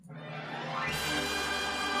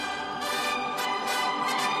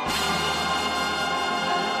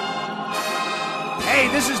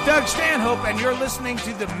this is Doug Stanhope, and you're listening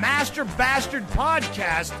to the Master Bastard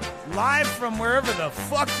Podcast, live from wherever the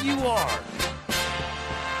fuck you are.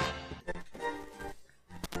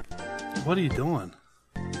 What are you doing?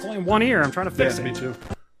 It's only one ear. I'm trying to fix it. Me too.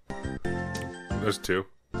 There's two.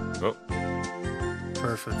 Oh.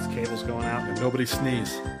 Perfect. This cable's going out. Nobody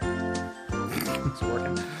sneeze. It's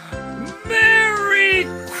working. Merry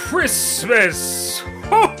Christmas!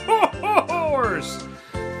 Ho, ho, ho, horse!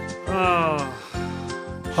 Oh.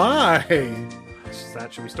 Hi. Is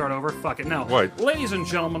that, should we start over? Fuck it. No. What? Ladies and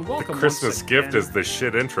gentlemen, welcome Christmas once gift again. is the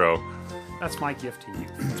shit intro. That's my gift to you.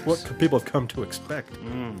 It's what people have come to expect.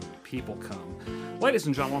 People come. Ladies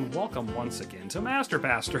and gentlemen, welcome once again to Master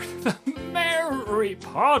Bastard, the Merry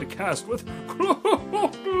Podcast with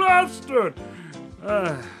Blasted.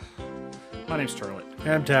 My name's Turlet.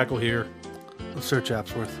 And Tackle here. Sir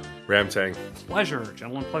Chapsworth. Ramtang. Pleasure,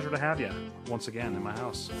 gentlemen, pleasure to have you once again in my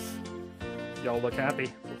house. Y'all look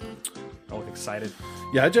happy. Y'all look excited.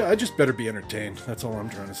 Yeah, I just better be entertained. That's all I'm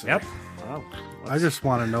trying to say. Yep. Wow. I just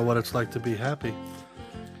want to know what it's like to be happy.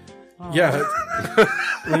 Yeah.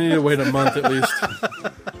 We need to wait a month at least.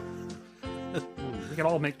 We can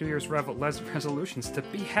all make New Year's resolutions to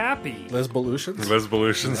be happy. Lesbolutions?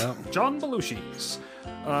 Lesbolutions. Yeah. John Belushi's.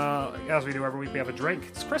 As we do every week, we have a drink.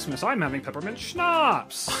 It's Christmas. I'm having peppermint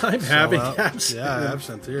schnapps. I'm having absinthe. Yeah,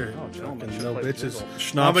 absinthe here. Oh, gentlemen, Fucking should no play the bitches. jingle.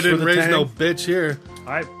 Schnapps Mama didn't for the raise tang. no bitch here.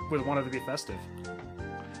 I would wanted to be festive.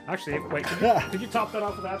 Actually, wait, could you top that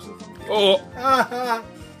off with absinthe? Oh!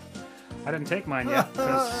 I didn't take mine yet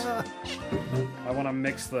because I want to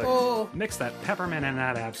mix that peppermint and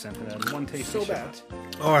that absinthe in one tasty So shot. bad.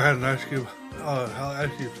 Oh, I had an ice cube. Oh, hell,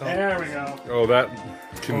 ice cube. Oh. There we go. Oh, that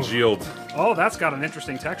congealed. Oh, that's got an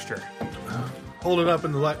interesting texture. Hold it up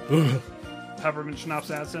in the light. Peppermint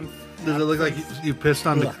schnapps absinthe. Does it look like you pissed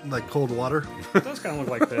on the, like cold water? It does kind of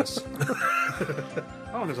look like this.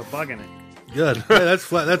 Oh, and there's a bug in it. Good. Hey, that's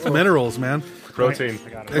flat. That's minerals, man. Protein. I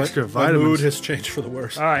got it. Extra My mood vitamins. has changed for the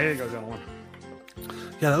worse. All right, here you go, gentlemen.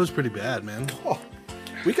 Yeah, that was pretty bad, man.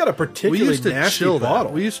 We got a We particularly used to nasty chill bottle.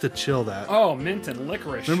 that. We used to chill that. Oh, mint and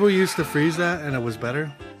licorice. Remember we used to freeze that and it was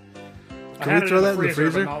better? I Can had we it throw in that in the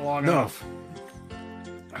freezer? but not long No. enough.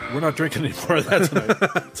 We're not drinking any more of that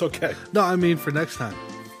tonight. It's okay. No, I mean for next time.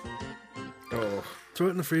 Oh. Throw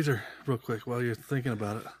it in the freezer real quick while you're thinking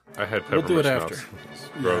about it. I had We'll peppermint do it schnapps.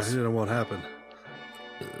 after. Gross. Yeah, it won't happen.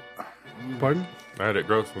 Pardon? I had it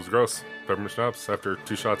gross. It was gross. Peppermint schnapps after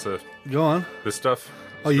 2 shots of Go on. this stuff.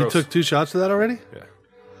 Oh, It's you gross. took 2 shots of that already? Yeah.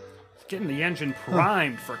 Getting the engine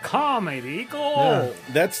primed for comedy gold.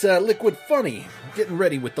 That's liquid funny. Getting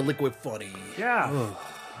ready with the liquid funny. Yeah. Well,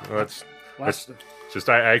 that's Last, just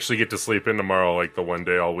I actually get to sleep in tomorrow, like the one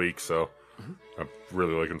day all week. So I'm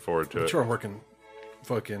really looking forward to it. Sure, working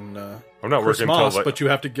fucking I'm not working Christmas, until like, but you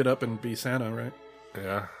have to get up and be Santa, right?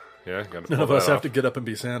 yeah. Got None of us have to get up and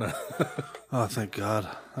be Santa. Oh, thank God.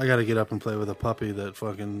 I got to get up and play with a puppy that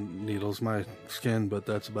fucking needles my skin, but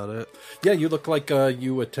that's about it. Yeah, you look like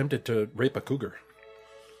you attempted to rape a cougar.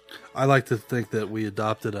 I like to think that we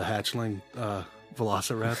adopted a hatchling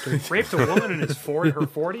velociraptor. raped a woman in his her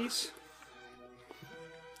 40s?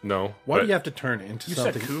 No. Why but- do you have to turn into You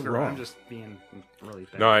something said cougar. wrong? I'm just being really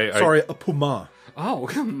bad. No, I Sorry, a puma. Oh,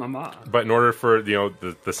 mama. But in order for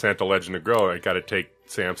the Santa legend to grow, I got to take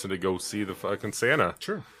Samson to go see the fucking Santa.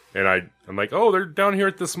 Sure. And I'm like, oh, they're down here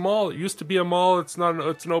at this mall. It used to be a mall. It's not.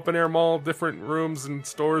 It's an open air mall, different rooms and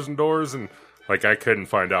stores and doors, and like I couldn't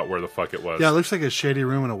find out where the fuck it was. Yeah, it looks like a shady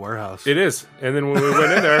room in a warehouse. It is. And then when we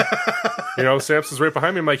went in there, Samson's right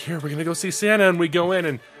behind me. I'm like, here, we're gonna go see Santa, and we go in,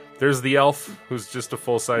 and there's the elf, who's just a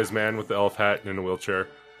full size man with the elf hat and in a wheelchair.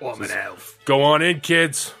 Oh, I'm an elf. Go on in,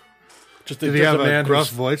 kids. Just Did he there's have a man gruff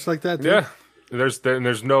who's- voice like that? Too? Yeah. There's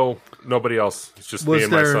nobody else. It's just me Was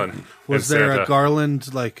and my there son. was and there Santa. a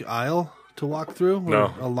garland like aisle to walk through? Or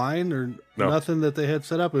No. a line or No. nothing that they had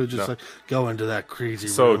set up? It was just No. like go into that crazy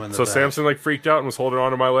room in the So back. Samson like freaked out and was holding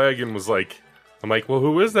onto my leg and was like, I'm like, well,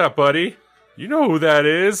 who is that, buddy? You know who that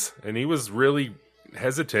is? And he was really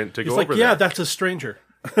hesitant to He's go like, over yeah, there. that's a stranger.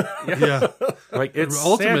 Yeah, Like it's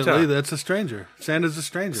ultimately Santa. that's a stranger. Santa's a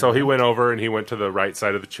stranger. So he went over and he went to the right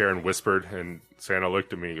side of the chair and whispered, and Santa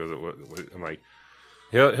looked at me. He goes, what? I'm like,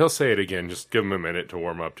 he'll say it again. Just give him a minute to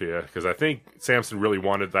warm up to you, because I think Samson really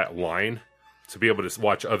wanted that line to be able to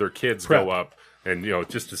watch other kids Prep. go up and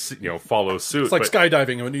just to follow suit. It's like But,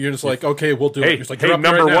 skydiving, and you're just like, okay, we'll do it. hey, He's like, hey, "You're up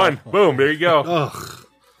there number right now." one, boom, there you go. Ugh.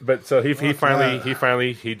 But so he that.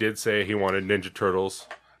 finally he did say he wanted Ninja Turtles,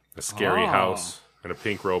 a scary Oh. house, and a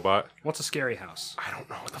pink robot. What's a scary house? I don't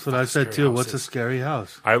know what the That's what I said too. What's a scary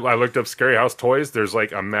house? I looked up Scary House toys. There's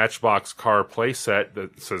like a Matchbox car play set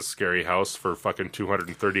that says Scary House for fucking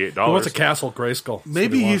 $238. He wants a Castle Grayskull.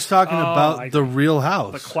 Maybe he's talking about the real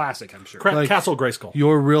house. The classic, I'm sure. Like- Castle Grayskull.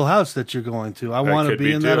 Your real house that you're going to. I want to could be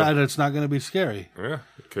be in that. too. And it's not going to be scary. Yeah,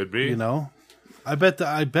 it could be. You know, I bet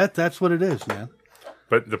that's what it is, man.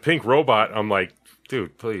 But the pink robot, I'm like,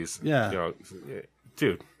 dude, please. Yeah. You know,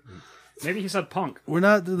 dude. Maybe he said punk. We're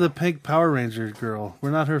not the pink Power Ranger girl.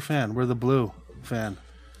 We're not her fan. We're the blue fan.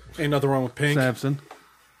 Ain't nothing wrong with pink. Samson.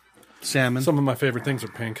 Salmon. Some of my favorite things are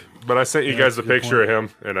pink. But I sent you guys a that's a good picture of him,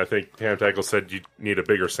 and I think Ham Tackle said you need a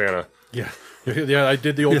bigger Santa. Yeah. Yeah, I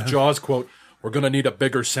did the old Jaws quote. We're going to need a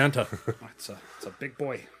bigger Santa. It's a big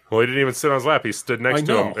boy. Well, he didn't even sit on his lap. He stood next I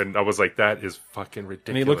to know. him, and I was like, that is fucking ridiculous.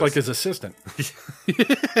 And he looked like his assistant.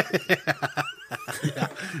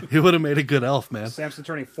 He would have made a good elf, man. Samson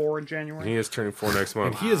turning 4 in January. He is turning 4 next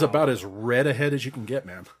month. He is about as red ahead as you can get,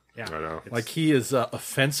 man. Yeah, I know. Like, he is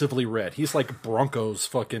offensively red. He's like Broncos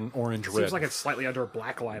fucking orange red. Seems like it's slightly under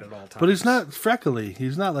black light at all times. But he's not freckly.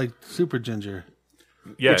 He's not like super ginger.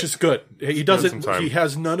 Yeah, which is good. He doesn't. sometime. He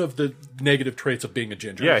has none of the negative traits of being a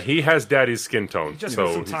ginger. yeah, he has daddy's skin tone. just so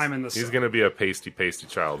needs some time in the he's sun. going to be a pasty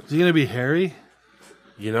child. Is he going to be hairy?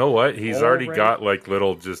 You know what? He's already Already? got like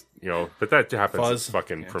little just, you know, but that happens Fuzz.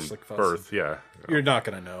 fucking Yeah, from just like fuzz. birth. Yeah. You're not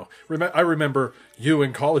gonna know. I remember you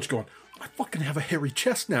in college going, "I fucking have a hairy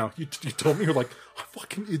chest now." You told me, you're like, "I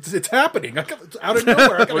fucking, it's happening. It's out of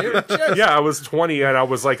nowhere. I got a hairy chest." Yeah, I was 20 and I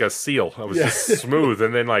was like a seal. I was just smooth.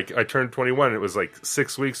 And then like I turned 21 and it was like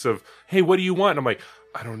 6 weeks of, hey, what do you want? And I'm like,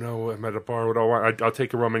 I don't know. I'm at a bar. What do I want? I'll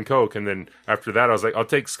take a rum and Coke. And then after that, I was like, I'll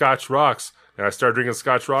take Scotch Rocks. And I started drinking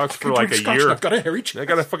Scotch Rocks for like a Scotch, year. I've got a hairy chest. I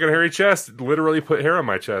got a fucking hairy chest. It literally put hair on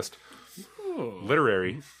my chest.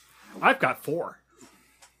 Literary. I've got 4.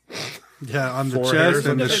 Yeah, on the Four chest hairs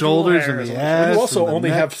and on the the- shoulders Four and the hairs. ass. You also and the only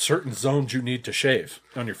neck. have certain zones you need to shave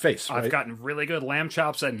on your face. Right? I've gotten really good lamb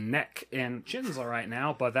chops and neck and chin's all right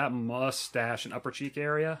now, but that mustache and upper cheek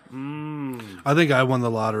area, I think I won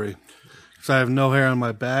the lottery. Because I have no hair on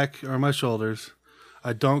my back or my shoulders.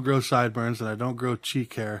 I don't grow sideburns and I don't grow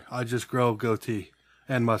cheek hair. I just grow goatee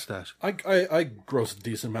and mustache. I grow a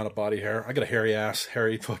decent amount of body hair. I got a hairy ass,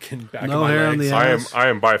 hairy fucking back No of my hair on legs. the I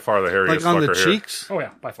am by far the hairiest like on the fucker here. cheeks oh yeah,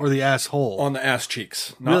 by far. or the asshole. on the ass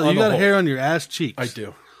cheeks. Not Really? on You the got hole. hair on your ass cheeks. I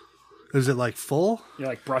do. Is it like full? You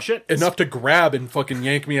like brush it? Enough to grab and fucking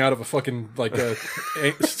yank me out of a fucking like a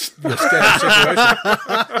static situation.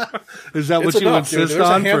 Is that It's what you enough, dude. insist There's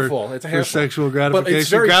a on handful. It's a for handful. sexual But gratification? it's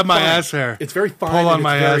very Grab my fine. ass hair. It's very fine. Pull on and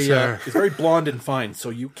my it's ass very, hair. It's very blonde and fine, so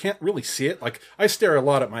you can't really see it. Like I stare a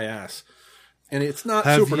lot at my ass, and it's not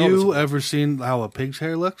Have super you noticeable. ever seen how a pig's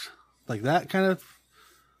hair looks? Like that kind of,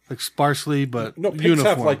 like sparsely but No, pigs uniform.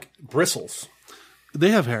 have like bristles. They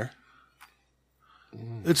have hair.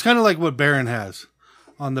 It's kind of like what Baron has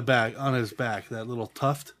on the back, on his back, that little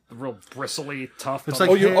tuft. The real bristly, tough. It's on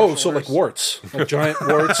like the hair. shoulders. So like warts, like giant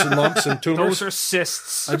warts and lumps and tumors. Those are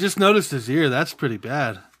cysts. I just noticed his ear. That's pretty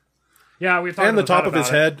bad. Yeah, we've talked and to the top vet of his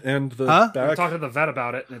about it. head and the Huh? We back. talked to the vet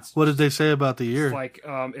about it, and it's What did they say about the ear? like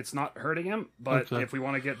it's not hurting him. But Okay. if we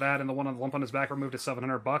want to get that and the one on the lump on his back removed, it's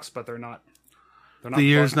 $700. But they're not. They're not. The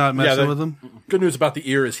ear's fun. not messing that- with him? Good news about the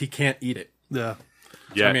ear is he can't eat it. Yeah.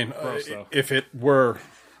 Yeah. I mean, Gross, though. if it were,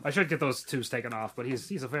 I should get those tubes taken off, but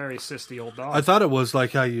he's a very cysty old dog. I thought it was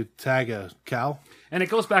like how you tag a cow. And it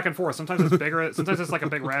goes back and forth. Sometimes it's bigger. Sometimes it's like a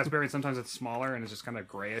big raspberry. And sometimes it's smaller, and it's just kind of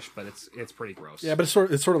grayish. But it's pretty gross. yeah, but it's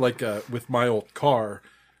sort of like with my old car.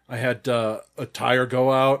 I had a tire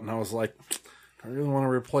go out, and I was like, do I really want to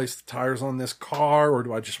replace the tires on this car, or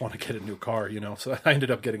do I just want to get a new car? You know, so I ended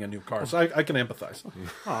up getting a new car. So I can empathize.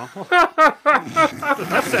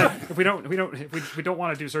 That's it. If we don't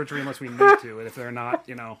want to do surgery unless we need to, and if they're not,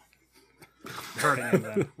 hurting him,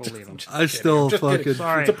 then we'll leave him. I still Just fucking. kidding.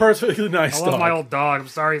 Sorry. It's a perfectly nice I love dog. my old dog. I'm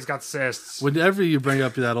sorry he's got cysts. Whenever you bring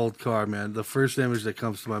up that old car, man, the first image that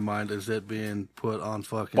comes to my mind is it being put on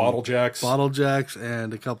fucking Bottle jacks. bottle jacks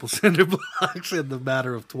and a couple cinder blocks in the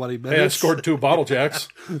matter of 20 minutes. Hey, I scored 2 bottle jacks.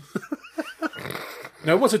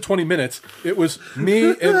 Now it wasn't 20 minutes. It was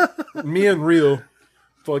me and Rio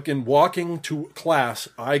fucking walking to class.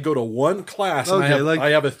 I go to one class and Okay, I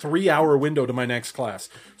have a 3-hour window to my next class.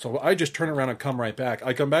 So I just turn around and come right back.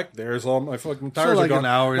 I come back, there's all my fucking tires like are gone. an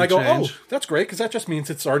hour And I and go, change. oh, that's great because that just means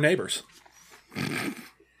it's our neighbors.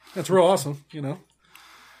 That's real awesome,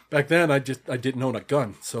 Back then I didn't own a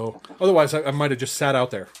gun, so otherwise I might have just sat out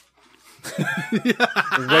there.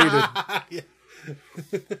 Waited.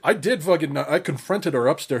 I did I confronted our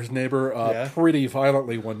upstairs neighbor pretty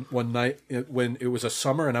violently one night when it was a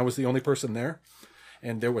summer and I was the only person there.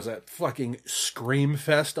 and there was a fucking scream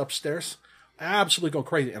fest upstairs. Absolutely go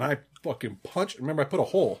crazy. And I fucking punched. Remember, I put a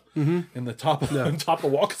hole in the top of, on top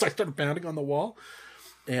of the wall because I started pounding on the wall.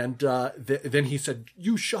 And then he said,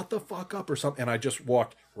 "You shut the fuck up," or something. And I just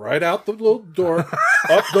walked right out the little door,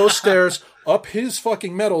 up those stairs, up his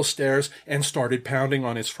fucking metal stairs, and started pounding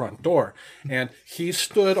on his front door. And he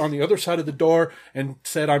stood on the other side of the door and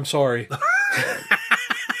said, "I'm sorry."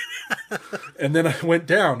 And then I went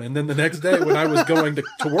down. And then the next day when I was going to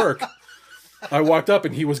work, I walked up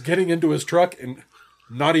and he was getting into his truck and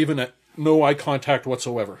not even no eye contact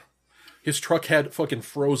whatsoever. His truck had fucking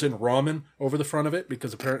frozen ramen over the front of it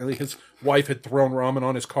because apparently his wife had thrown ramen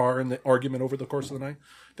on his car in the argument over the course of the night.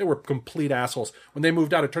 They were complete assholes. When they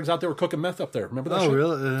moved out, it turns out they were cooking meth up there. Remember that shit? Oh,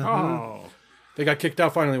 really? Oh. They got kicked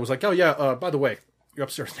out finally. It was like, "Oh, yeah, by the way, your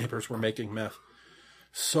upstairs neighbors were making meth.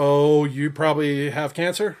 So you probably have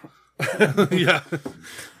cancer?" Yeah.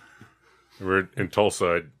 We're in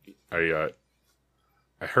Tulsa. I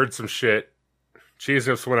heard some shit. Cheese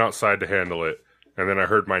Nips went outside to handle it. And then I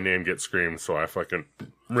heard my name get screamed, so I fucking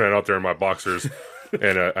ran out there in my boxers,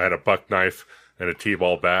 and I had a buck knife and a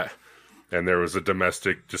T-ball bat, and there was a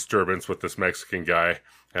domestic disturbance with this Mexican guy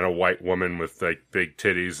and a white woman with like big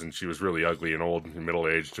titties, and she was really ugly and old and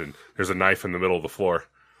middle-aged, and there's a knife in the middle of the floor.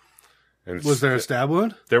 And Was there a stab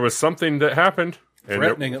wound? there was something that happened. And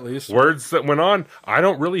Threatening, at least. Words that went on. I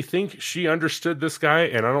don't really think she understood this guy,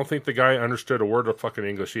 and I don't think the guy understood a word of fucking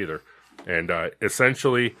English either. And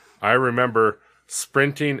essentially, I remember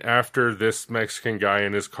sprinting after this Mexican guy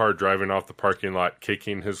in his car driving off the parking lot,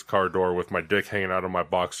 kicking his car door with my dick hanging out of my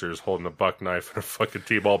boxers, holding a buck knife and a fucking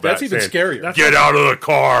T-ball bat. That's even saying, scarier. "Get out of the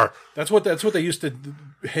car!" That's what they used to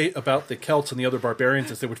hate about the Celts and the other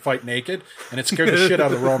barbarians is they would fight naked, and it scared the shit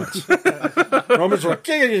out of the Romans. Romans were like,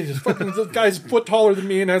 "Yeah, fucking this guy's a foot taller than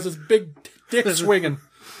me and has this big dick swinging."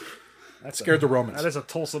 That scared the Romans. That is a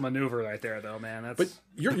Tulsa maneuver right there, though, man. That's... But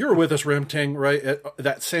you're with us, Rimting, right? At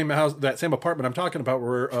that same house, that same apartment I'm talking about,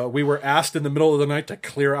 where we were asked in the middle of the night to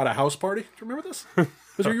clear out a house party. Do you remember this?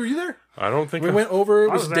 Were you there? I don't think We went over. It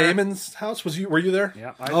I was was there. Damon's house. Were you there?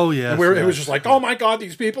 Yeah. Oh, yeah. It was just like, "Oh my god,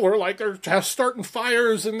 these people are like they're starting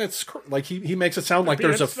fires," and it's like he makes it sound like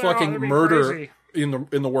there's a fucking murder crazy.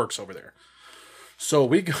 in the works over there. So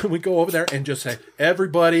we go over there and just say,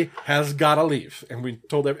 "Everybody has got to leave." And we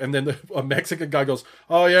told them, and then a Mexican guy goes,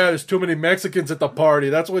 "Oh yeah, there's too many Mexicans at the party.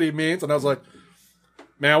 That's what he means." And I was like,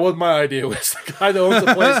 "Man, what my idea was the guy that owns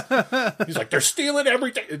the place." He's like, "They're stealing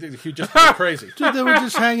everything." He just went crazy. Dude, they were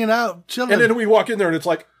just hanging out, chilling. And then we walk in there and it's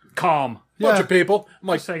like Calm. bunch Yeah. of people. I'm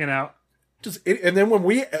like, Just hanging out. and then when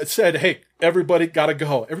we said, "Hey, everybody got to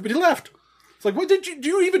go," everybody left. It's like, what do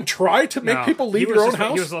you even try to make No, people leave he your was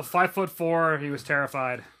own just- house? He was 5'4". He was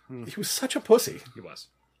terrified. He was such a pussy. He was.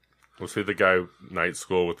 Was he the guy night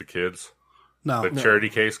school with the kids? no, The charity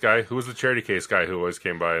case guy? Who was the charity case guy who always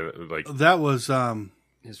came by? Like, that was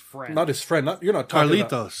His friend. Not his friend. You're not talking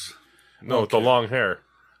about. Carlitos. no, with the long hair.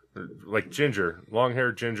 Like Ginger. Long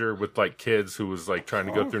hair Ginger with like kids who was like trying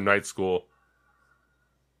to go through night school.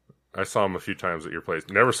 I saw him a few times at your place.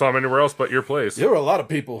 Never saw him anywhere else but your place. There were a lot of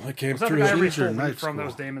people that came was that the through. guy every Ginger stole night weed from that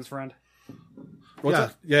was school. Damon's friend? What's Yeah.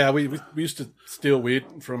 that? Yeah, we used to steal weed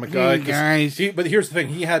from a guy. 'cause guys. but here's the thing: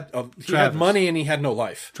 he had Travis. money and he had no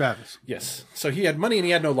life. Travis. Yes, so he had money and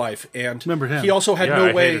he had no life, and Remember him. he also had Yeah, no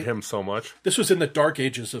I way. hated him so much. This was in the dark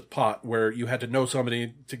ages of pot, where you had to know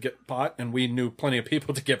somebody to get pot, and we knew plenty of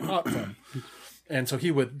people to get pot from. And so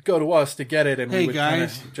he would go to us to get it, and Hey, we would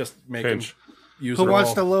guys. kinda just make Pinch. him use Who it wants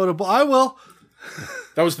all. to load a ball? I will.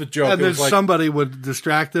 That was the joke. And It then was like, somebody would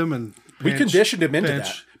distract him and we pinch, conditioned him into pinch,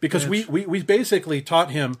 that because pinch. we basically taught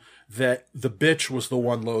him that the bitch was the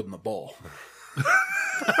one loading the bowl.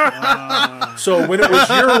 So when it was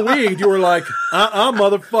your weed, you were like,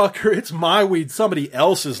 motherfucker, it's my weed. Somebody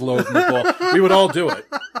else is loading the bowl. We would all do it.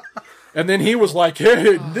 And then he was like,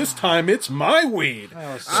 "Hey, this time it's my weed.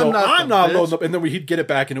 So I'm not I'm the not bitch." loading up." And then he'd get it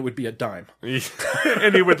back and it would be a dime.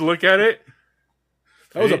 And he would look at it.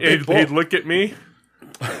 That was a big bowl. He'd look at me.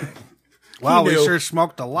 Wow, we knew. sure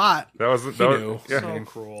smoked a lot. That was knew. yeah. So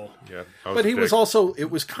cruel. Yeah, I But a he was dick. also, it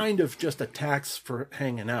was kind of just a tax for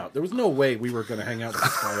hanging out. There was no way we were going to hang out with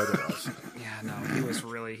this guy otherwise. Yeah, no, he was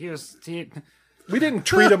really. We didn't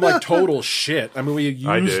treat him like total shit. I mean, we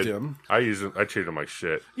I used did. him. I used him. I treated him like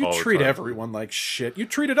shit. You all the treat time. everyone like shit. You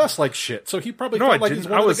treated us like shit. So he probably No, I felt like didn't. he's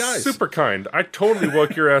one I of was the guys. super kind. I totally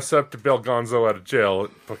woke your ass up to bail Gonzo out of jail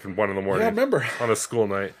at fucking 1 a.m. Yeah, I remember. on a school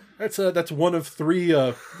night. That's one of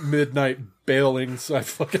 3 midnight bailings I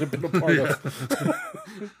fucking have been a part of.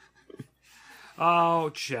 Oh,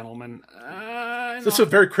 gentlemen. This is a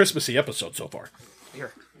very Christmassy episode so far.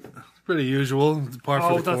 Here. Pretty usual. Par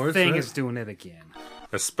for Oh, the the course. thing right? is doing it again.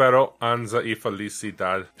 Espero anza y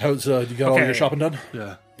felicidad. How's you got all Okay. your shopping done?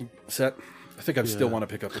 Yeah. Set. I think I still want to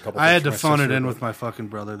pick up a couple. I had things to for my phone it sister, in but- with my fucking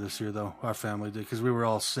brother this year, though. Our family did, because we were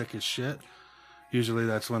all sick as shit. Usually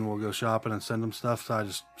that's when we'll go shopping and send him stuff, so I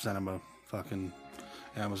just sent him a fucking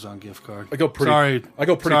Amazon gift card. I go pretty Sorry,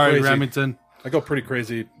 crazy. Remington. I go pretty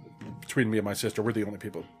crazy between me and my sister. We're the only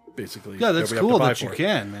people, basically. Yeah, that's that we have to cool buy that you for.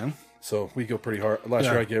 can, man. So we go pretty hard. Last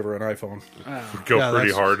Yeah. year I gave her an iPhone. Go Yeah, pretty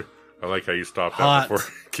that's- hard. I like how you stopped Hot. that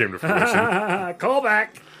before it came to fruition. Call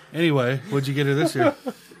back. Anyway, what'd you get her this year?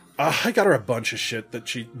 I got her a bunch of shit that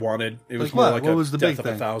she wanted. It was Like more what? like What a was the death big of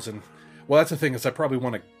thing? 1,000. Well, that's the thing is I probably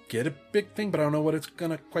want to get a big thing, but I don't know what it's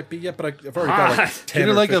gonna quite be yet. But I've already got like 10 Get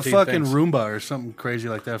her or like a 15 fucking things. Roomba or something crazy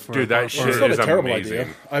like that for Dude, her. that Or- shit It's not is a terrible amazing.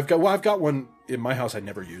 idea. I've got one in my house. I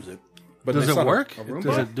never use it. But Does it's it not a- work? a Roomba?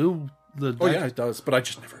 Does it do the? Oh yeah, it does. But I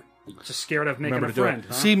just never. Just scared of making Remember a to do it. friend.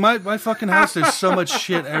 Huh? See, my fucking house, there's so much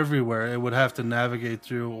shit everywhere. It would have to navigate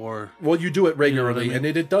through, or Well, you do it regularly, mean? and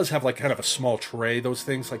it does have like kind of a small tray. Those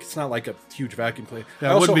things, like it's not like a huge vacuum cleaner.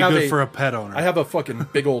 yeah, it wouldn't be good for a pet owner. I have a fucking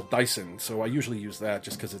big old Dyson, so I usually use that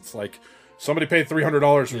just because it's like somebody paid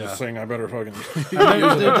 $300 for this thing. I better fucking.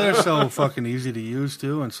 they're so fucking easy to use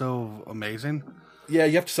too, and so amazing. Yeah,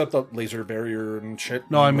 you have to set up the laser barrier and shit.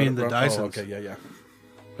 No, I and let mean it the run. Dysons. Oh, okay, yeah.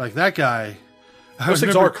 Like that guy. I Those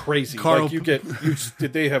things remember are crazy. Carl,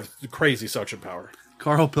 Like they have crazy suction power.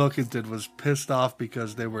 Carl Pilkington was pissed off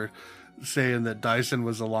because they were saying that Dyson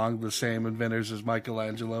was along the same inventors as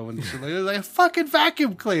Michelangelo, and he's like a fucking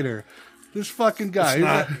vacuum cleaner. This fucking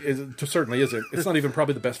guy. It certainly isn't. It's not even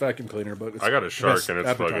probably the best vacuum cleaner, but it's I got a Shark, best and it's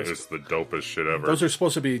fucking, advertised. it's the dopest shit ever. Those are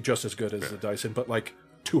supposed to be just as good as the Dyson, but like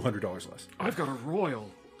 $200 less. I've got a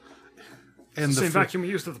Royal. and Same the vacuum we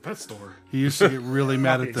used at the pet store. he used to get really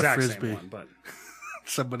mad Not at the exact frisbee. same one, but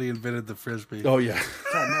Somebody invented the frisbee. Oh yeah.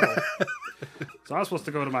 it's all metal. So I was supposed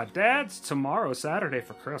to go to my dad's tomorrow, Saturday,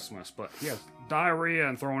 for Christmas, but he has diarrhea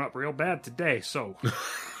and throwing up real bad today, so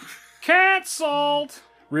canceled.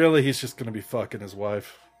 Really, he's just gonna be fucking his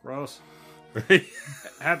wife. Gross. I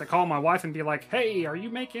had to call my wife and be like, "Hey, are you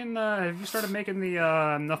making? Have you started making the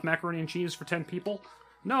enough macaroni and cheese for 10 people?"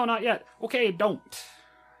 No, not yet. Okay, don't.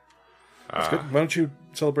 That's good. Why don't you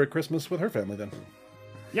celebrate Christmas with her family then?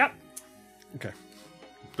 Yep. Okay.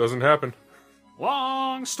 Doesn't happen.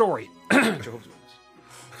 Long story. Jehovah's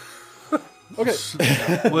Witness.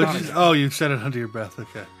 Okay. Oh, you said it under your breath.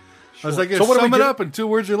 Okay. I was like, So what are we sum it giving- up in 2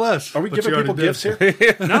 words or less. Are we But giving you people already gifts did.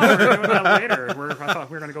 here? No, we're doing that later. I thought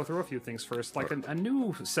we were going to go through a few things first, like a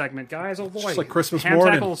new segment, guys. Oh boy, just like Christmas Ham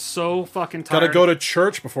morning. Tackle's so fucking tired. Gotta go to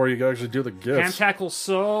church before you actually do the Ham gifts. Tackle's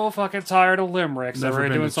so fucking tired of limericks that Never we're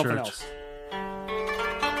been doing to something church. else.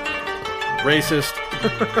 Racist.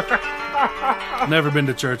 Never been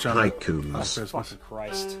to church on Haikus. Christmas. Fucking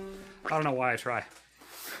Christ! I don't know why I try.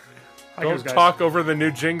 Haikus, Don't guys. talk over the new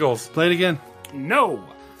jingles. Play it again. No,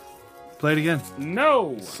 Play it again.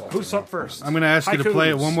 no. Who's up first? I'm going to ask you to play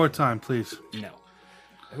it Haikus. one more time, please. No.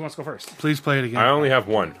 Who wants to go first? Please play it again. I only have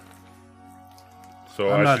one. So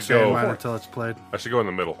I'm I not should saying go. mine until it's played. I should go in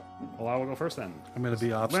the middle. Well, I will go first then. I'm going to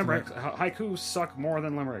be obstinate. Limericks. Haikus suck more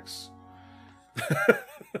than limericks.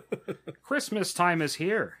 Christmas time is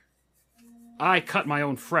here. I cut my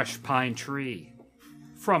own fresh pine tree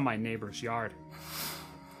from my neighbor's yard.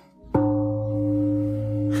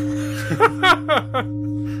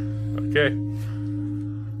 Okay.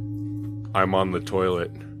 I'm on the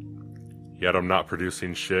toilet, yet I'm not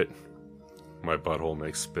producing shit. My butthole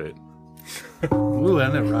makes spit. Ooh,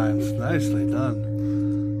 and it rhymes. Nicely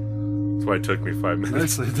done. That's why it took me 5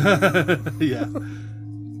 minutes. Nicely done. Yeah.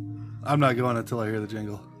 I'm not going until I hear the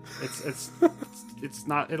jingle. It's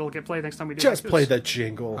not. It'll get played next time we do. Just Haikus. play that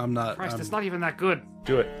jingle. I'm not. Christ, I'm- it's not even that good.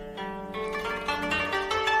 Do it.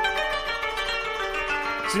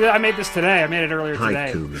 See, I made this today. I made it earlier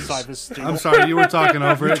today. Haikus. Beside this jingle. I'm sorry, you were talking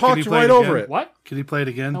over it. Can talked you play right it over again? it. What? Can you play it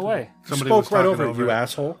again? No way. Somebody Spoke was right talking over it, you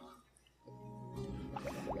asshole.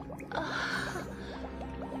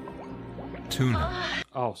 Tuna.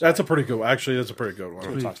 Oh, sorry. That's a pretty good. Actually, that's a pretty good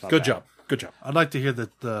one. Talk's not Good bad. job. Good job. I'd like to hear the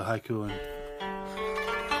haiku.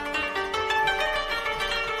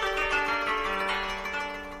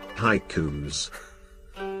 Haikus.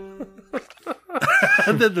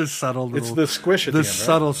 And then the subtle little, It's the squish at the end, right?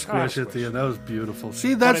 subtle squish Ah, at the end. That was beautiful.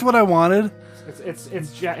 See, that's what I wanted.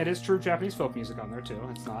 It is true Japanese folk music on there too.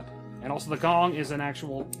 It's not, and also the gong is an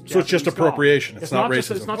actual. So it's just Japanese gong. appropriation. It's not just,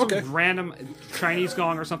 racism. It's not Okay. some random Chinese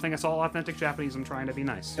gong or something. It's all authentic Japanese. I'm trying to be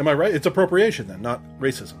nice. Am I right? It's appropriation then, not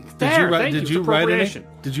racism. Did you write? Thank Did you. you It's write any? appropriation.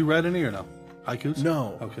 Did you write any or no? Haikus?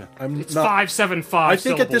 No. Okay. I'm It's not. 575. I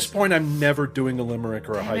think at this syllables. point I'm never doing a limerick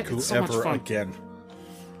or a Damn it, haiku it's so much ever fun. again.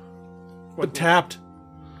 But tapped.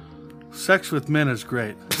 Sex with men is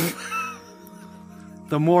great.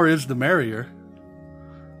 The more is the merrier.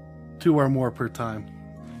 2 or more per time.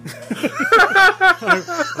 I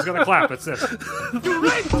was gonna clap. It's this.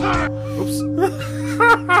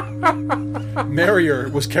 Merrier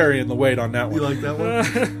was carrying the weight on that one. You like that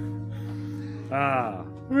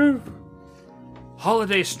one?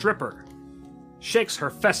 Holiday stripper shakes her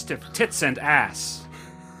festive tits and ass.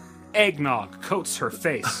 Eggnog coats her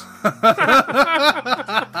face.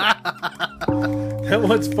 That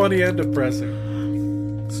one's funny and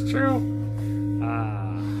depressing. It's true.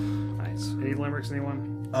 Nice. Any limericks?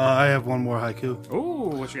 Anyone? I have one more haiku.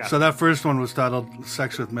 Ooh, what you got? So that first one was titled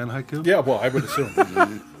Sex with Men haiku. Yeah, well, I would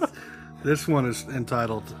assume. This one is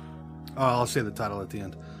entitled, I'll say the title at the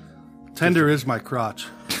end. Tender is my crotch.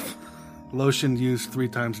 Lotion used 3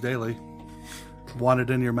 times daily. Want it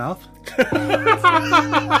in your mouth?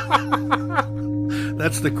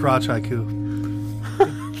 That's the crotch haiku.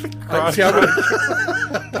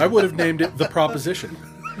 I would have named it The Proposition.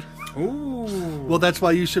 Well, that's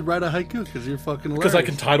why you should write a haiku, because you're fucking hilarious. Because I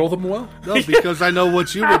can title them well. No, because I know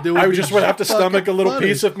what you would do. I just would have to stomach a little funny.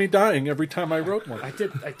 piece of me dying every time I wrote one. I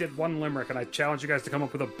did one limerick, and I challenge you guys to come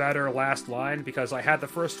up with a better last line because I had the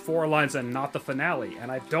first 4 lines and not the finale,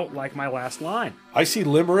 and I don't like my last line. I see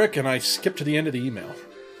limerick and I skip to the end of the email.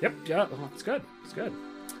 Yep, yeah, well, it's good. It's good.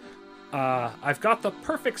 I've got the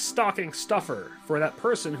perfect stocking stuffer for that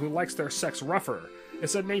person who likes their sex rougher.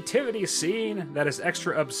 It's a nativity scene that is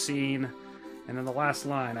extra obscene. And then the last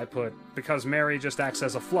line I put, because Mary just acts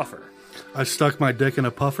as a fluffer. I stuck my dick in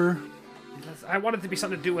a puffer. I wanted it to be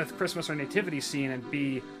something to do with Christmas or nativity scene and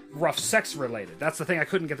be rough sex related. That's the thing I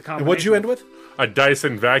couldn't get the combination. And what'd you end with? A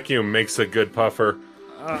Dyson vacuum makes a good puffer.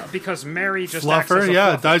 Because Mary just acts as Fluffer? a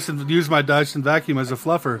Yeah, fluffer. Dyson. Use my Dyson vacuum as a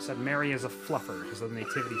fluffer. Said Mary is a fluffer because of the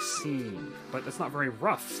nativity scene. But it's not very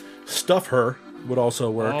rough. Stuff her would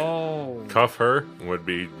also work. Oh. Cuff her would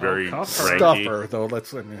be very cuff her. cranky. Stuff her, though.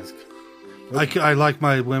 I like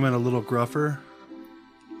my women a little gruffer.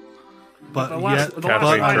 But The last, yet, the last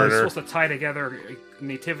Kathleen line is Turner. supposed to tie together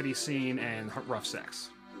nativity scene and rough sex.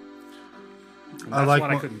 And I that's like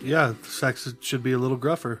what my, I couldn't get. yeah, sex should be a little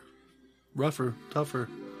gruffer. Rougher, tougher.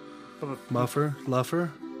 Muffer, luffer.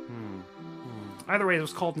 Either way, it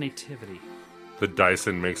was called nativity. The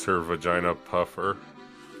Dyson makes her vagina puffer.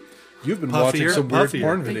 You've been Puffier, watching some weird puffier.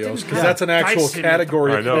 porn They videos didn't because have that's an actual Dyson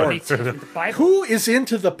category I of know. porn. Nativity. The Bible. Who is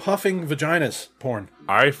into the puffing vaginas porn?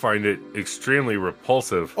 I find it extremely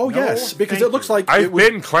repulsive. Oh, No, yes, because thank it looks you. like I've it was,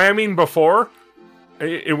 been clamming before.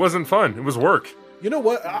 It wasn't fun. It was work. You know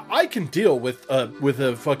what? I can deal with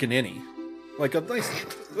a fucking innie, like a nice,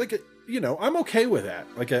 like a, you know, I'm okay with that,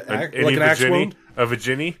 like an axe wound, A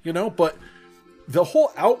vagini. you know. But the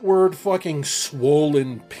whole outward fucking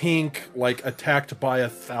swollen pink, like attacked by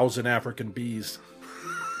 1,000 African bees.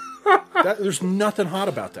 There's nothing hot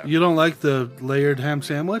about that. You don't like the layered ham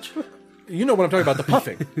sandwich? You know what I'm talking about? The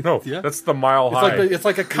puffing. No, that's the mile high. It's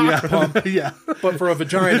like a cock pump, Yeah. but for a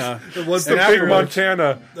vagina. What's the the big picture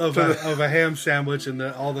Montana. of a ham sandwich, and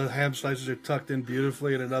all the ham slices are tucked in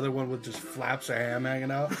beautifully, and another one with just flaps of ham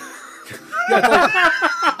hanging out?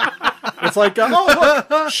 It's like, oh,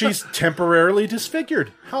 look, she's temporarily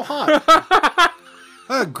disfigured. How hot.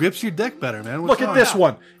 It grips your dick better, man. Look at this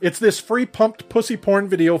one. It's this free pumped pussy porn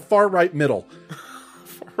video, far right middle.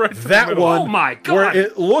 That one, Oh my God. where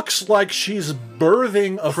it looks like she's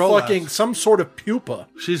birthing a Prolapse. fucking some sort of pupa.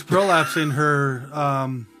 She's prolapsing her,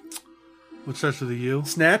 what starts with a U?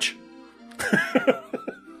 Snatch.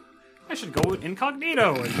 I should go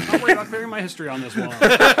incognito and not worry about clearing my history on this one.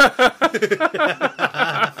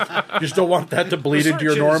 You just don't want that to bleed into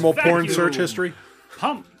your Searches, normal porn vacuum. search history.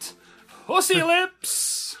 Pumped pussy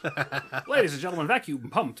lips. Ladies and gentlemen, vacuum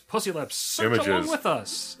pumped pussy lips. Search Images. along with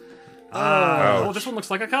us. Oh, this one looks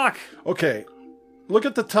like a cock. Okay, look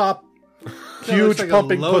at the top. It Huge looks like a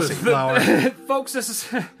pumping lotus pussy. flower. It Folks, this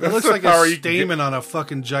is... looks like How are a you stamen on a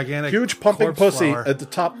fucking gigantic Huge pumping corpse pussy flower. at the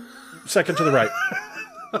top, second to the right.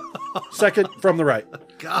 Second from the right.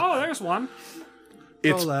 Oh, there's one.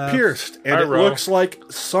 It's Prolapse. pierced, and Hi, it Ro. looks like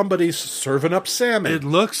somebody's serving up salmon. It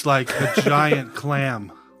looks like a giant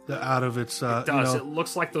clam out of its, Does. you know, It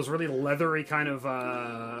looks like those really leathery kind of,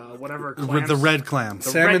 whatever clams. with the red clam. The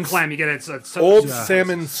Salmon's- red clam, you get it. It's Old Yeah.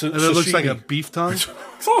 salmon And it looks like a beef tongue.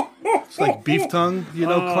 It's like beef tongue, you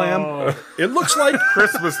know, clam. It looks like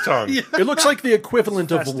Christmas tongue. it looks like the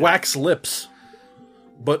equivalent of Festive. wax lips,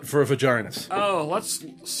 but for vaginas. Oh, let's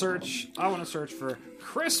search. I want to search for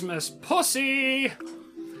Christmas pussy.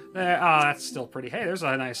 There, that's still pretty. Hey, there's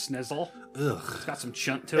a nice snizzle. Ugh. It's got some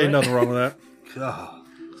chunt to Ain't it. nothing wrong with that.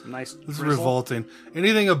 Some nice This is drizzle. revolting.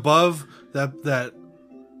 Anything above that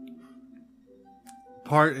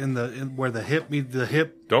part in where the hip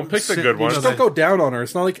Don't pick the sit- good you ones. know, Just don't go down on her.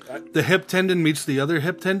 It's not like the hip tendon meets the other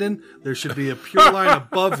hip tendon. There should be a pure line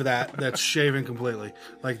above that's shaven completely.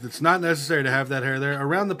 Like it's not necessary to have that hair there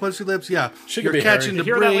around the pussy lips. Yeah, She you're could be catching hairy. You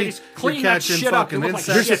hear that, debris. ladies? Clean You're that catching shit up. fucking You look like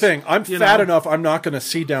insects. here's the thing. I'm You fat know. enough. I'm not going to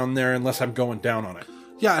see down there unless I'm going down on it.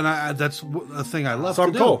 Yeah, and that's a thing I love So to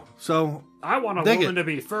I'm do. cool. So I want a Dig woman it. to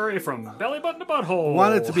be furry from belly button to butthole.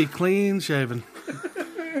 want it to be clean shaven.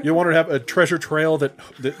 You want her to have a treasure trail that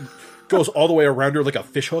goes all the way around her like a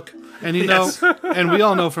fish hook. And you know, and we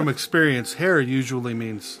all know from experience, hair usually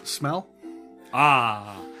means smell.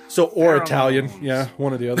 Ah. So or Pheromones. Italian, yeah,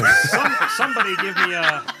 one or the other.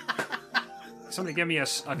 Somebody give me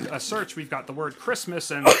a search. We've got the word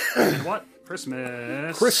Christmas and what?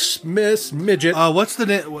 Christmas. Christmas midget. What's the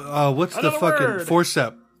what's the Another fucking word.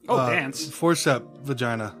 forcep? Oh, dance. Forcep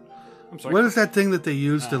vagina. I'm sorry. What is that thing that they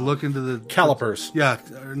use to look into the Calipers. Yeah,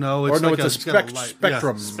 no, it's Or no, like it's a got light.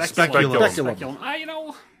 spectrum. Yeah. Speculum. Speculum.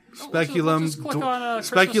 Speculum. Speculum. Let's just click on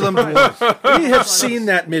Speculum Christmas dwarf. We have seen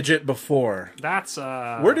that midget before. That's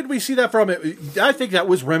Where did we see that from? I think that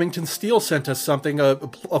was Remington Steele sent us something, a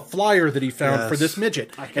flyer that he found Yes. for this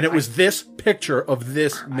midget. And it was this picture of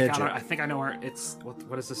this midget. I think I know her. It's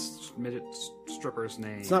what is this midget stripper's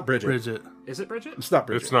name? It's not Bridget. Bridget. Is it Bridget? It's not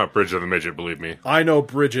Bridget. It's not Bridget the Midget, believe me. I know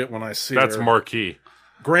Bridget when I see That's her. Marquis.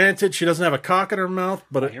 Granted, she doesn't have a cock in her mouth,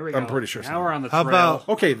 but Here we I'm go. pretty sure. Now we're on the How trail. about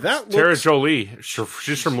Okay, that Tara looks... Jolie.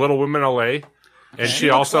 She's from Little Women, L.A. And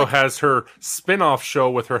she also has her spin-off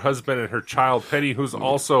show with her husband and her child, Penny, who's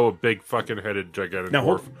also a big fucking headed gigantic Now,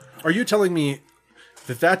 dwarf. are you telling me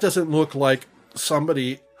that doesn't look like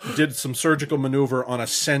somebody did some surgical maneuver on a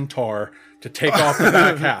centaur to take off the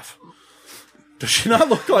back half? Does she not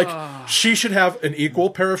look like she should have an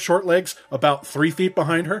equal pair of short legs about 3 feet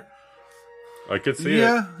behind her? I could see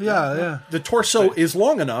it. yeah. The torso is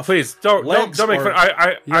long enough. Please don't Legs make are-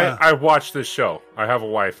 fun. Yeah. I watch this show. I have a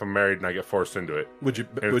wife. I'm married, and I get forced into it. Would you?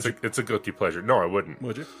 And Would you? it's a guilty pleasure. No, I wouldn't.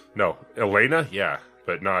 Would you? No, Elena, yeah,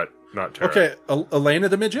 but not Tara. Okay, Elena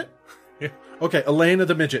the midget. Yeah. Okay, Elena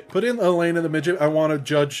the midget. Put in Elena the midget. I want to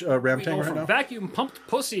judge We go Ramtang right from now. vacuum pumped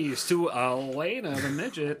pussies to Elena the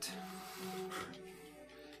midget.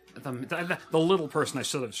 The little person I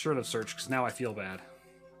should have searched because now I feel bad.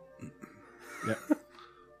 Yeah.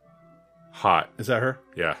 Hot. Is that her?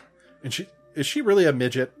 Yeah, And is she really a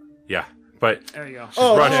midget? yeah, but There you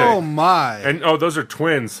go. Russian. Oh my! And those are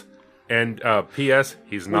twins. And P.S.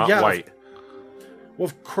 He's not yeah. white. Well,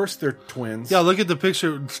 of course they're twins. Yeah, look at the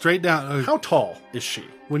picture straight down. How tall is she?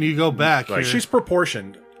 When you go back, Like, here, She's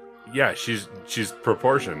proportioned. Yeah, she's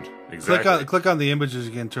proportioned exactly. click on the images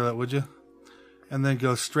again, Turlet, would you? And then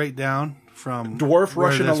go straight down from Dwarf where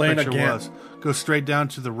Russian this Elena picture Gant. was. Go straight down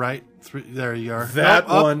to the right. There you are. That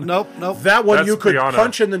Nope, up, one. Nope. That one That's you could Brianna.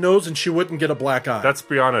 punch in the nose and she wouldn't get a black eye. That's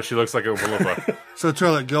Brianna. She looks like a Willova. So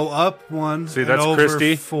Turlet, go up one. See, and that's over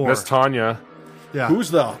Christy. 4. That's Tanya. Yeah. There's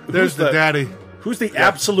the daddy? Who's the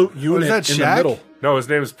absolute unit that, in the Shaq? middle? No, his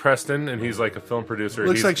name is Preston, and he's like a film producer.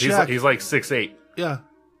 Looks like Shaq. He's like 6'8". Yeah.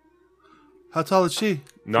 How tall is she?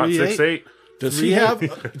 Not 3'8"? 6'8". Does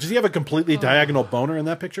he have a completely diagonal boner in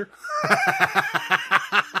that picture?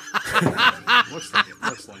 Looks like it.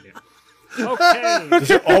 Looks like it. Okay, Does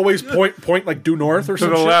it always point like due north or To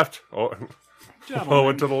something? the left. Oh, gentlemen,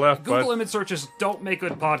 went to the left, Google bud. image searches don't make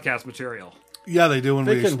good podcast material. Yeah, they do when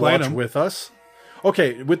They we can explain watch them. with us.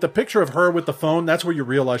 Okay, with the picture of her with the phone, that's where you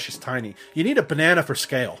realize she's tiny. You need a banana for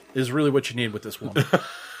scale, is really what you need with this woman.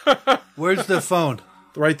 Where's the phone?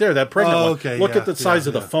 Right there, that pregnant Oh, one. okay, Look yeah, at the size yeah,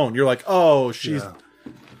 of the yeah. phone. You're like, oh, she's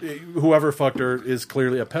Yeah. whoever fucked her is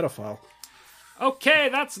clearly a pedophile. Okay,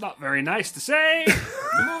 that's not very nice to say.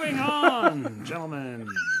 Moving on, gentlemen.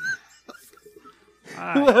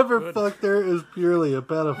 Whoever fucked her is purely a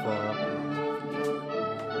pedophile.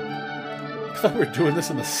 I thought we were doing this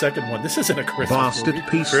in the second one. This isn't a Christmas Bastard movie.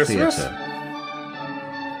 Peace Christmas? Theatre.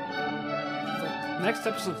 Next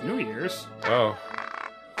episode's New Year's. Oh.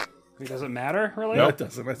 It doesn't matter, really? No, it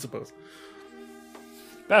doesn't, I suppose.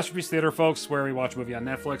 Bastard Beast Theater, folks, where we watch a movie on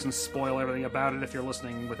Netflix and spoil everything about it if you're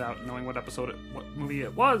listening without knowing what movie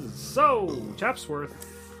it was. So, Chapsworth.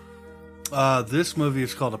 This movie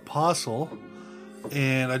is called Apostle,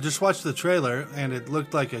 and I just watched the trailer, and it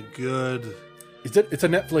looked like a good. It's a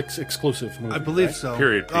Netflix exclusive movie. I believe right? so.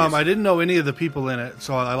 Period piece. I didn't know any of the people in it,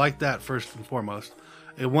 so I like that first and foremost.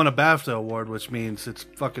 It won a BAFTA award, which means it's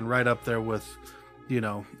fucking right up there with,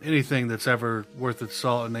 anything that's ever worth its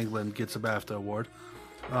salt in England gets a BAFTA award.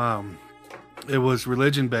 It was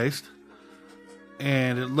religion based,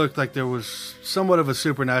 and it looked like there was somewhat of a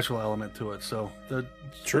supernatural element to it. So,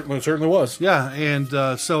 Certainly was. yeah,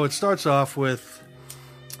 and so it starts off with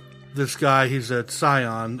this guy, he's a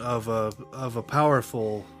scion of a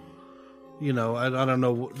powerful, you know, I don't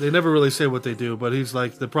know, they never really say what they do, but he's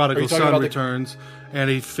like the prodigal talking son about returns, and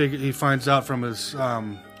he finds out from his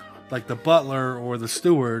like the butler or the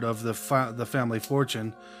steward of the family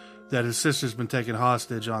fortune that his sister's been taken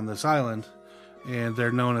hostage on this island, and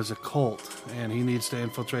they're known as a cult, and he needs to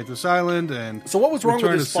infiltrate this island. And So what was wrong with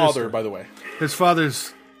return his father, sister. by the way? His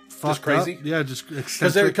father's fucked crazy? up. Yeah, just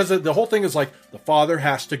eccentric. Because the whole thing is like the father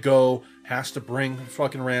has to go, has to bring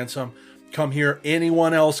fucking ransom, come here.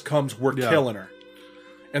 Anyone else comes, we're killing her.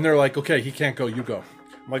 And they're like, okay, he can't go, you go.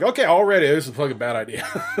 I'm like, okay, already this is a fucking bad idea.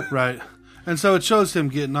 Right. And so it shows him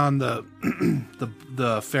getting on the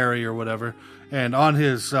the ferry or whatever, and on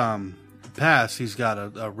his pass he's got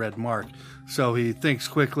a red mark. So he thinks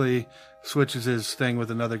quickly, switches his thing with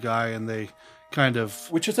another guy, and they kind of...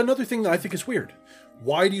 Which is another thing that I think is weird.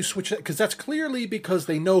 Why do you switch that? Because that's clearly because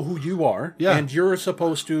they know who you are, and you're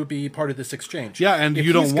supposed to be part of this exchange. Yeah, and If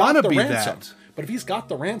you don't he's got want to the be ransom- that. But if he's got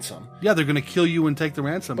the ransom... Yeah, they're going to kill you and take the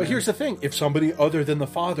ransom. But man. here's the thing. If somebody other than the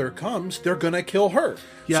father comes, they're going to kill her.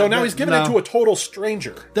 Yeah, so now that- he's giving no. it to a total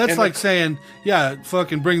stranger. That's And like saying, yeah,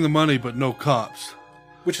 fucking bring the money, but no cops.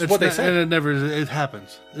 Which is It's what they not- say. And it never... It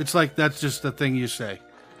happens. It's like, that's just the thing you say.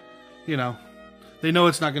 You know? They know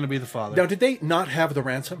it's not going to be the father. Now, did they not have the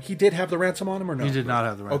ransom? He did have the ransom on him or no? He did not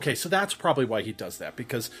have the ransom. Okay, so that's probably why he does that,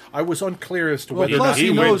 because I was unclear as to Well, whether or plus not he He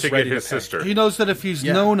went knows to get ready his to pay. sister. He knows that if he's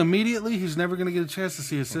Yeah. known immediately, he's never going to get a chance to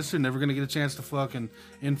see his sister, never going to get a chance to fucking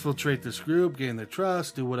infiltrate this group, gain their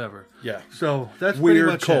trust, do whatever. Yeah. So that's pretty Weird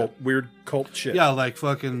much cult. it. Weird cult shit. Yeah, like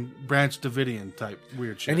fucking Branch Davidian type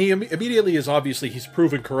weird shit. And he immediately is obviously, he's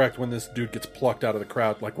proven correct when this dude gets plucked out of the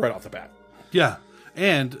crowd, like right off the bat. Yeah.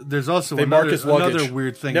 And there's also They mark another, his luggage. another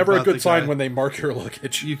weird thing. Never a about the good sign guy. when they mark your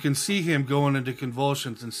luggage. You can see him going into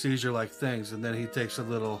convulsions and seizure-like things, and then he takes a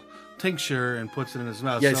little tincture and puts it in his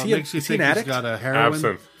mouth. Yeah, so is it he a- makes you is he think an he's addict? got a heroin.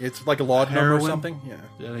 Absinthe. It's like a laudanum or Heroin? something.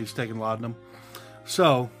 Yeah. And he's taking laudanum.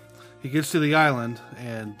 So he gets to the island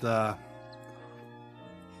and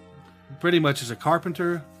pretty much is a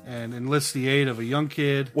carpenter and enlists the aid of a young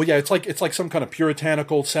kid. Well, yeah, it's like some kind of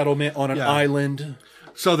puritanical settlement on an Yeah. island.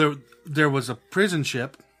 So there was a prison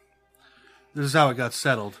ship. This is how it got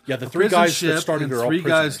settled. Yeah, the A three prison guys that ship started and are all three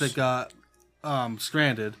guys prisoners. that got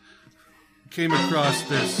stranded came across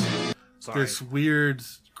this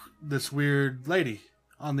weird lady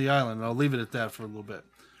on the island. I'll leave it at that for a little bit.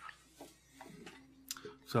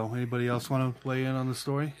 So, anybody else want to weigh in on the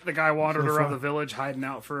story? The guy wandered So around far. the village hiding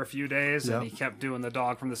out for a few days, Yep. and he kept doing the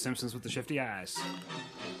dog from The Simpsons with the shifty eyes.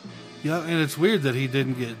 Yeah, and it's weird that he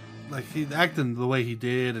didn't get, like, he acting the way he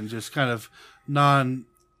did and just kind of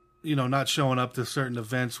not showing up to certain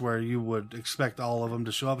events where you would expect all of them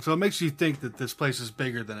to show up. So it makes you think that this place is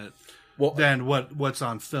bigger than what's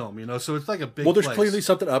on film, you know? So it's like a big Well, there's place. clearly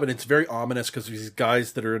something up, and it's very ominous because these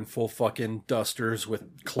guys that are in full fucking dusters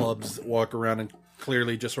with clubs that walk around and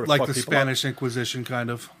clearly just sort of like fuck the people up. Spanish Inquisition,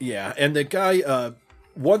 kind of. Yeah, and the guy,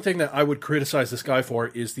 one thing that I would criticize this guy for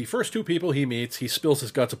is the first two people he meets, he spills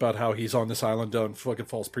his guts about how he's on this island doing fucking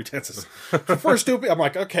false pretenses. The first two, I'm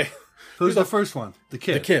like, okay. Who's the first one? The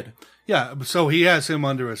kid. The kid. Yeah, so he has him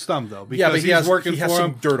under his thumb, though. Because Yeah, but he's working he has for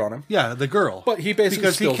some him. dirt on him. Yeah, the girl. But he basically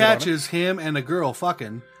because he spills it on him. catches him and a girl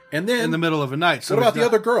fucking And then, in the middle of the night. So what about he's the not-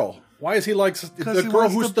 other girl? Why is he like the Because he girl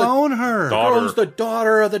wants who's to the bone her. Daughter. girl who's the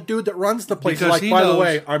daughter of the dude that runs the place? Because Like, he by the knows-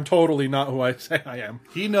 way, I'm totally not who I say I am.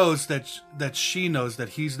 He knows that she knows that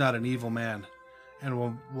he's not an evil man, and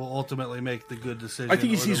will ultimately make the good decision. I think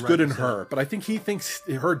he or the sees right good in decision. her, but I think he thinks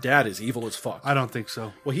her dad is evil as fuck. I don't think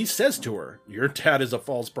so. Well, he says to her, "Your dad is a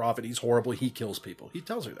false prophet. He's horrible. He kills people." He